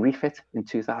big refit in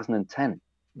 2010.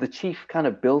 The chief kind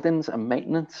of buildings and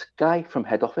maintenance guy from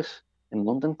head office in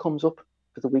London comes up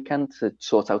for the weekend to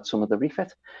sort out some of the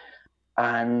refit.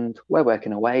 And we're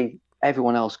working away.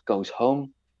 Everyone else goes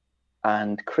home.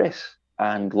 And Chris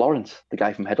and Lawrence, the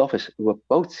guy from head office, who were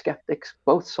both skeptics,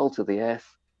 both salt of the earth,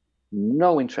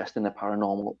 no interest in the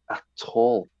paranormal at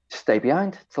all, stay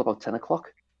behind till about 10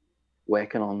 o'clock,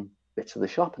 working on bits of the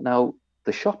shop. Now,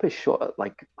 the shop is shut at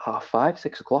like 5:30,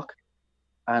 6 o'clock.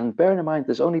 And bearing in mind,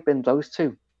 there's only been those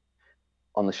two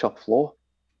on the shop floor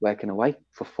working away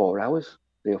for 4 hours,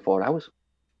 3 or 4 hours.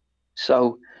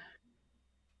 So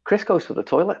Chris goes to the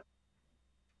toilet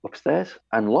upstairs,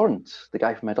 and Lawrence, the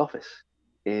guy from head office,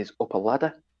 is up a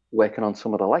ladder working on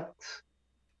some of the lights.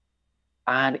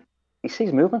 And he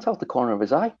sees movement out the corner of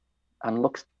his eye and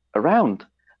looks around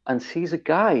and sees a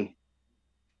guy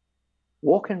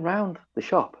walking around the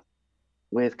shop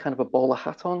with kind of a bowler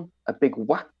hat on, a big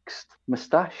waxed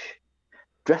moustache,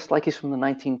 dressed like he's from the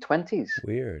 1920s.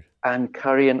 Weird. And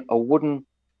carrying a wooden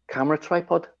camera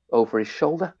tripod over his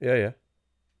shoulder. Yeah.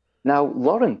 Now,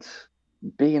 Lawrence,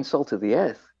 being salt of the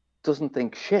earth, doesn't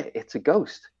think, shit, it's a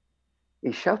ghost.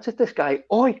 He shouts at this guy,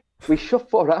 "Oi, we shut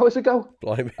 4 hours ago.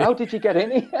 Blimey. How did you get in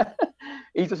here?"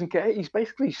 He doesn't care. He's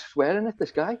basically swearing at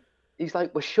this guy. He's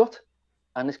like, "We're shut."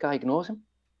 And this guy ignores him.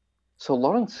 So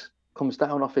Lawrence comes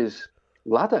down off his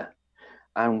ladder,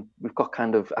 and we've got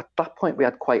kind of, at that point, we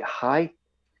had quite high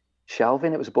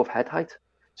shelving. It was above head height.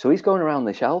 So he's going around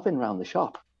the shelving, around the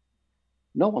shop.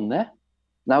 No one there.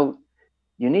 Now,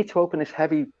 you need to open this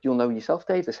heavy, you'll know yourself,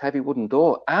 Dave, this heavy wooden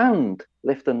door and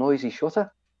lift a noisy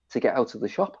shutter to get out of the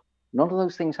shop. None of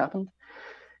those things happened.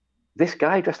 This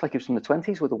guy, dressed like he was from the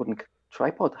 20s with a wooden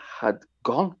tripod, had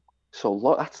gone.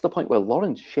 So that's the point where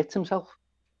Lawrence shits himself.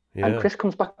 Yeah. And Chris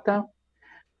comes back down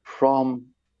from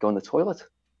going to the toilet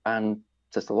and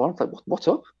says to Lawrence, like, "What's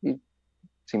up? You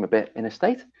seem a bit in a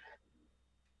state."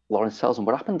 Lawrence tells him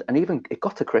what happened. And even it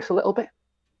got to Chris a little bit,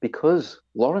 because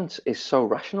Lawrence is so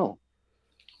rational.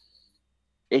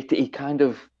 He kind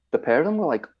of, the pair of them were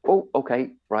like, "Oh,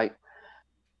 okay, right."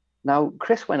 Now,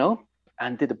 Chris went home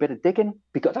and did a bit of digging,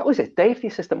 because that was it. Dave, the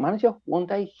assistant manager, one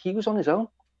day he was on his own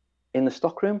in the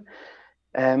stockroom,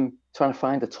 trying to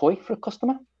find a toy for a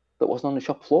customer that wasn't on the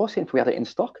shop floor, seeing if we had it in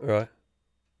stock. Right.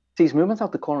 Sees movement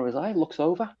out the corner of his eye, looks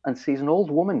over and sees an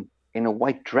old woman in a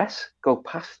white dress go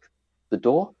past the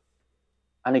door.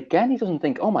 And again, he doesn't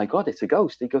think, "Oh my God, it's a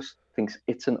ghost." He just thinks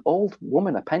it's an old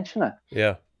woman, a pensioner,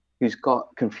 Yeah. who's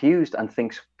got confused and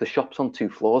thinks the shop's on 2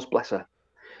 floors, bless her.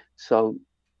 So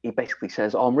he basically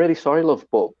says, "Oh, I'm really sorry, love,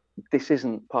 but this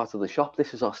isn't part of the shop.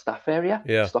 This is our staff area,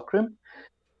 Yeah. stockroom.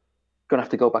 Gonna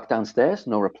have to go back downstairs."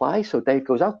 No reply. So Dave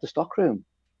goes out the stockroom,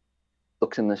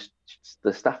 looks in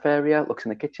the staff area, looks in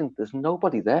the kitchen. There's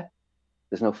nobody there.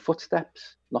 There's no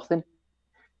footsteps, nothing.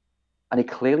 And he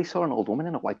clearly saw an old woman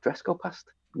in a white dress go past.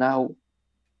 Now,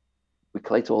 we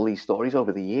collate all these stories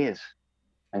over the years.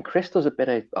 And Chris does a bit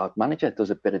of, our manager does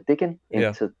a bit of digging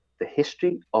into the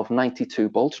history of 92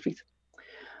 Bold Street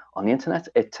on the internet.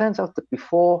 It turns out that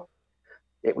before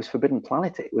it was Forbidden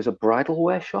Planet, it was a bridal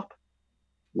wear shop.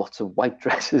 Lots of white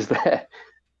dresses there.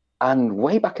 And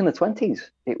way back in the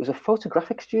 20s, it was a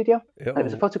photographic studio. Yeah. It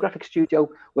was a photographic studio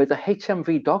with a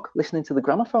HMV dog listening to the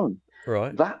gramophone.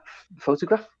 Right. That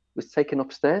photograph was taken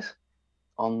upstairs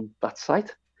on that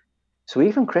site. So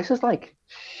even Chris is like,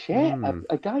 shit,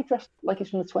 a guy dressed like he's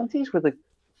from the 20s with a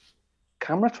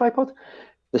camera tripod.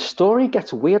 The story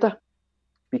gets weirder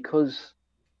because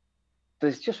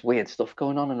there's just weird stuff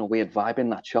going on and a weird vibe in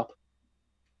that shop,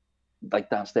 like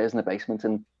downstairs in the basement.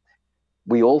 And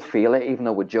we all feel it, even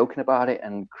though we're joking about it.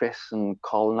 And Chris and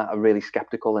Colin are really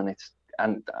skeptical, and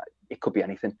it could be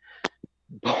anything.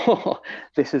 But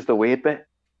this is the weird bit.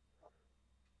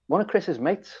 One of Chris's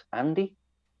mates, Andy,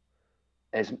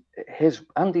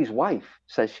 Andy's wife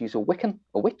says she's a Wiccan,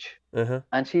 a witch. Uh-huh.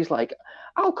 And she's like,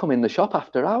 "I'll come in the shop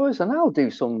after hours and I'll do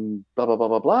some blah, blah, blah,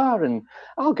 blah, blah, and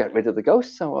I'll get rid of the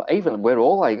ghosts." So even we're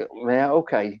all like, "Yeah,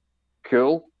 okay,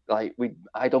 cool." Like,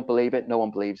 I don't believe it. No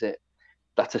one believes it.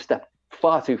 That's a step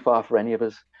far too far for any of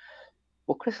us.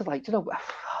 But Chris is like, oh,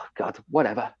 God,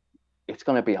 whatever. It's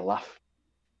going to be a laugh.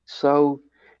 So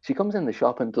she comes in the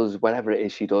shop and does whatever it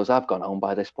is she does. I've gone home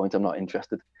by this point. I'm not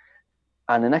interested.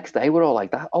 And the next day, we're all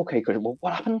like that. "Okay, Chris, well,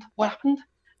 what happened? What happened?"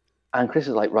 And Chris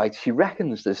is like, "Right, she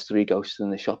reckons there's 3 ghosts in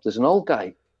the shop. There's an old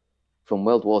guy from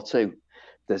World War II.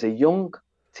 There's a young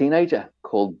teenager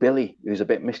called Billy, who's a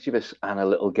bit mischievous, and a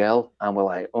little girl." And we're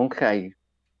like, okay,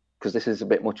 because this is a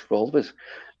bit much for all of us.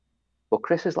 But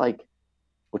Chris is like,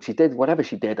 "But she did whatever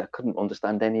she did. I couldn't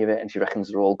understand any of it. And she reckons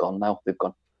they're all gone now. They've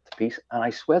gone to peace." And I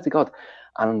swear to God,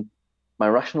 and my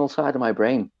rational side of my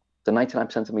brain, the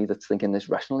 99% of me that's thinking this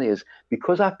rationally, is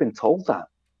because I've been told that.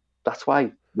 That's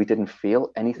why we didn't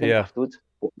feel anything afterwards.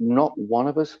 But not one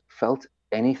of us felt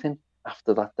anything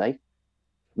after that day.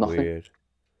 Nothing. Weird.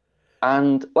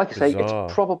 And like I say, Bizarre.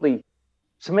 it's probably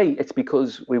to me, it's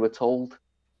because we were told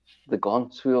they're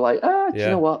gone. So we were like, do you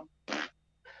know what?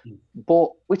 But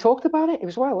we talked about it. It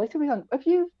was a while later. We went, have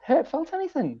you felt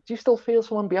anything? Do you still feel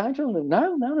someone behind you? And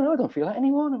no, I don't feel it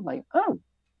anymore. And I'm like, oh.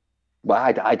 Well,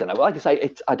 I don't know. Like I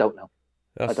say, I don't know.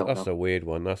 That's a weird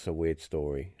one. That's a weird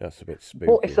story. That's a bit spooky.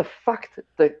 But it's a fact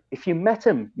that if you met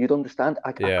him, you'd understand.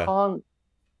 I can't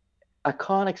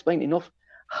explain enough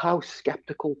how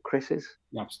skeptical Chris is.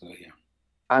 Absolutely, yeah.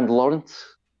 And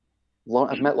Lawrence,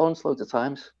 I've met Lawrence loads of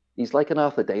times. He's like an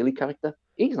Arthur Daly character.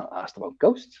 He's not asked about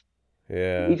ghosts.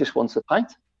 Yeah. He just wants a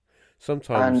pint.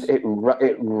 Sometimes. And it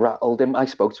rattled him. I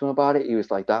spoke to him about it. He was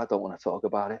like, "Dad, I don't want to talk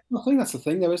about it." I think that's the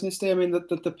thing, though, isn't it, Steve? I mean,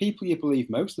 the people you believe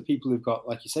most, the people who've got,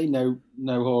 like you say, no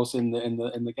horse in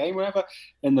the game, wherever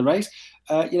in the race.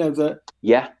 My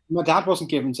dad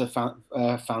wasn't given to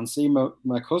fancy.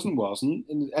 My cousin wasn't.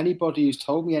 And anybody who's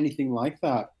told me anything like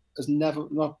that has never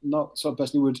not sort of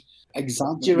person who would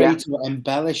exaggerate or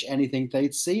embellish anything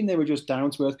they'd seen. They were just down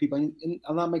to earth people, and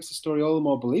that makes the story all the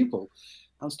more believable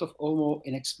and stuff all more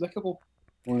inexplicable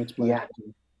when it's played. Yeah.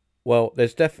 Well,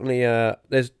 there's definitely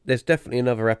there's definitely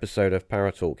another episode of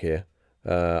Paratalk here.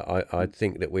 I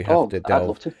think that we have to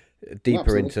delve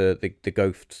deeper into the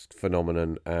ghost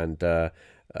phenomenon and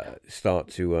start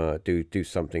to do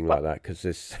something like that, because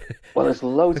there's there's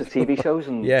loads of TV shows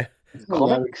and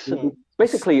comics and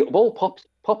basically all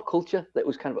pop culture that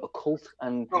was kind of occult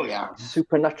and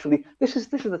supernaturally. This is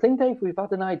the thing, Dave. We've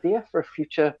had an idea for a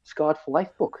future Scarred for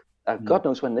Life book. God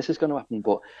knows when this is going to happen,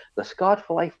 but the Scarred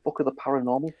for Life book of the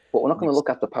paranormal. But we're not going to look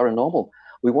at the paranormal.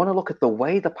 We want to look at the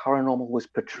way the paranormal was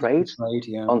portrayed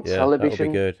on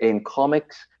television, in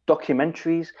comics,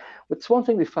 documentaries. It's one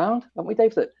thing we found, haven't we,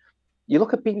 Dave, that you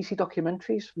look at BBC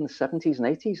documentaries from the 70s and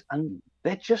 80s, and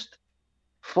they're just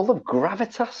full of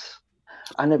gravitas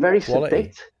and are very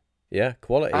sedate. Yeah,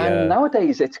 quality. And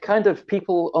nowadays, it's kind of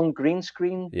people on green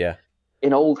screen. Yeah.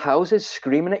 In old houses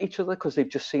screaming at each other because they've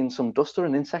just seen some dust or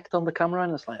an insect on the camera,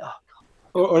 and it's like, oh.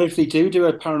 Or if they do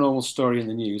a paranormal story in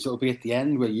the news, it'll be at the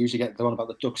end where you usually get the one about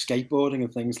the duck skateboarding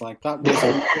and things like that.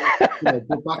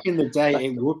 But back in the day,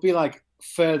 it would be like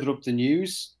further up the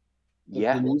news,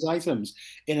 the news items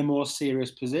in a more serious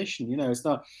position. It's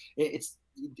not. It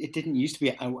didn't used to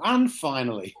be. Oh, and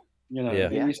finally,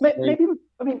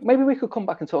 Maybe we could come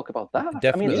back and talk about that.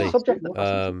 Definitely. I mean, it's a subject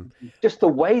just the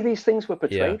way these things were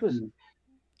portrayed was.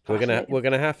 We're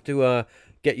gonna have to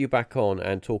get you back on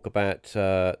and talk about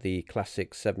the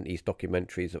classic 70s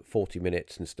documentaries at 40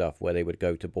 minutes and stuff, where they would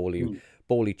go to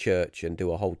Borley Church and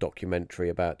do a whole documentary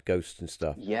about ghosts and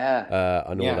stuff.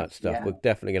 And all that stuff. We're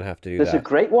definitely gonna have to do that. There's a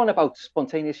great one about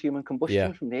spontaneous human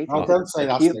combustion from the 80s. Oh, don't say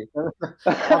that.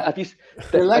 Have you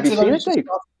seen it, Dave?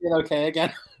 Okay,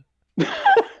 again.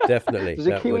 Definitely. There's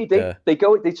a QED.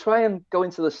 They try and go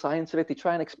into the science of it. They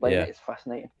try and explain it. It's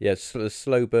fascinating. Yeah, the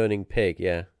slow burning pig.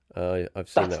 Yeah, I've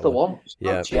seen That's that the one.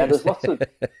 Yeah. There's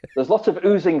lots of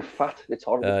oozing fat. It's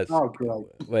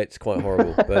horrible. Well, it's quite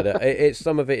horrible, but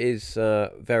some of it is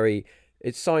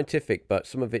it's scientific, but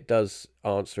some of it does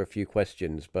answer a few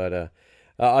questions. But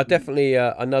I definitely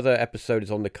another episode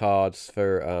is on the cards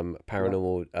for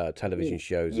paranormal television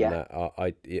shows and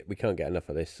that. We can't get enough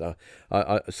of this.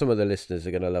 Some of the listeners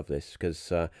are going to love this because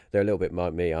they're a little bit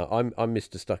like me. I'm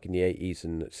Mr. Stuck in the 80s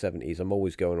and 70s. I'm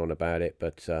always going on about it,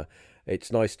 but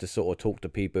it's nice to sort of talk to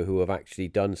people who have actually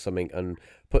done something and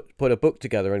put a book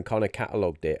together and kind of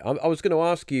catalogued it. I was going to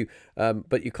ask you,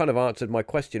 but you kind of answered my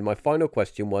question. My final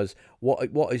question was,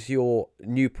 what is your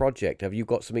new project? Have you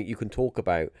got something you can talk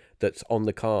about that's on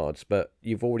the cards? But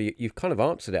you've kind of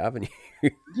answered it, haven't you?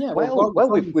 Yeah.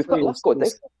 We've got lots going.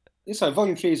 So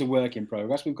Volume 3 is a work in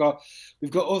progress. We've got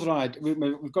other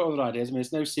ideas. I mean,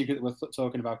 it's no secret that we're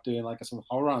talking about doing like a sort of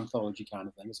horror anthology kind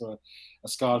of thing, so a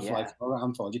Scarred for Life horror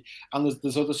anthology. And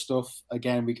there's other stuff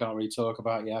again we can't really talk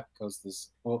about yet because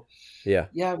there's we've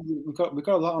got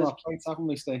a lot on our plates, haven't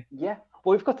we, Steve? Yeah.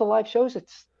 Well, we've got the live shows.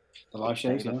 It's the live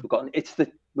shows.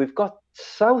 We've got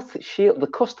South Shield, the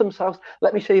Customs House.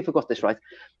 Let me show you if I've got this right.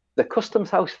 The Customs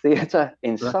House Theatre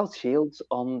in South Shields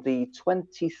on the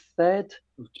 23rd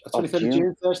of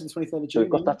June. Thursday, the 23rd of June. So we've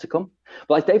got that to come.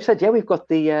 But like Dave said, we've got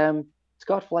the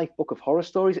Scarred for Life Book of Horror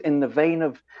Stories in the vein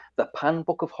of the Pan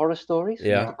Book of Horror Stories.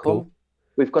 Yeah, cool.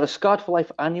 We've got a Scarred for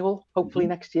Life annual, hopefully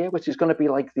next year, which is going to be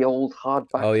like the old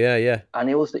hardback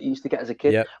annuals that you used to get as a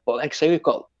kid. Yep. But like I say, we've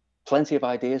got plenty of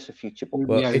ideas for future books.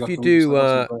 Well,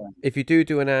 if you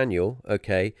do an annual,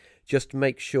 okay, just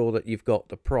make sure that you've got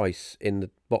the price in the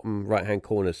bottom right-hand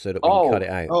corner so that we can cut it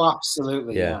out. Oh,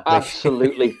 absolutely. Yeah.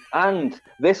 Absolutely. And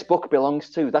this book belongs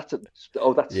to. That's this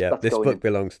going book in.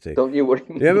 belongs to. Don't you worry.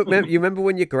 You remember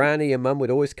when your granny, your mum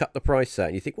would always cut the price out,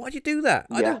 and you think, why'd you do that?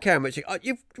 I don't care how much.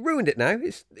 You've ruined it now.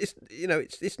 It's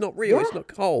not real. It's not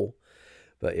coal.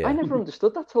 But yeah, I never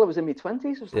understood that till I was in my 20s. I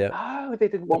was like, they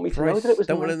didn't want me to know that it was.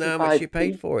 Don't want to know how much you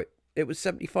paid for it. It was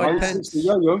 75 pence.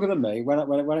 You're younger than me. When it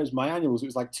was my annuals, it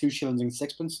was like 2 shillings and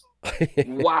 6pence.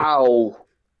 Wow.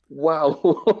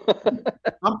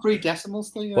 I'm pre-decimal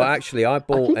still. Well, actually, I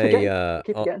bought I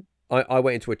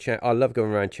went into a chat. I love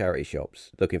going around charity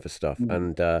shops looking for stuff,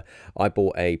 and I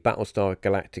bought a Battlestar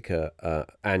Galactica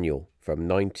annual from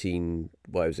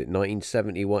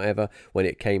 1970 whatever when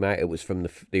it came out. It was from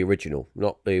the original,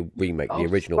 not the remake, the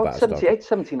original Battlestar. 78,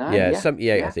 79. Yeah,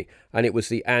 78 I think, and it was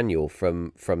the annual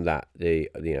from that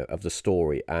of the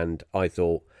story. And I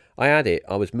thought I had it.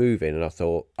 I was moving, and I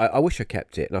thought I wish I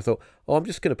kept it. And I thought, I'm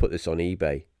just going to put this on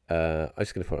eBay. I'm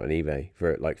just going to put it on eBay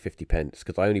for like 50 pence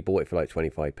because I only bought it for like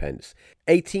 25 pence.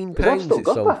 18 pounds it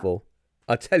sold for.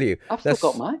 I tell you, I've still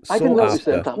got mine. I didn't know it was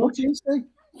that much. What do you say?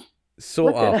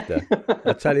 Sought after.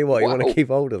 I tell you what, you want to keep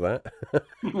hold of that.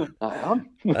 I am.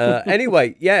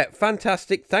 Anyway, yeah,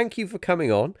 fantastic. Thank you for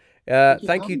coming on.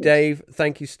 Thank you, Dave.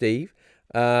 Thank you, Steve.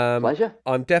 Pleasure.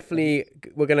 I'm definitely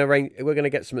we're gonna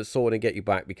get some sorted and get you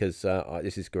back because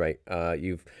this is great.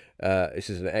 This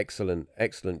is an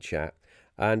excellent chat.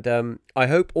 And I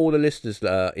hope all the listeners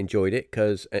enjoyed it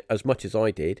because as much as I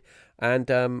did.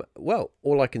 And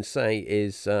all I can say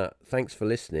is thanks for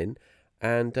listening,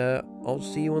 and I'll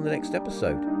see you on the next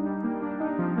episode.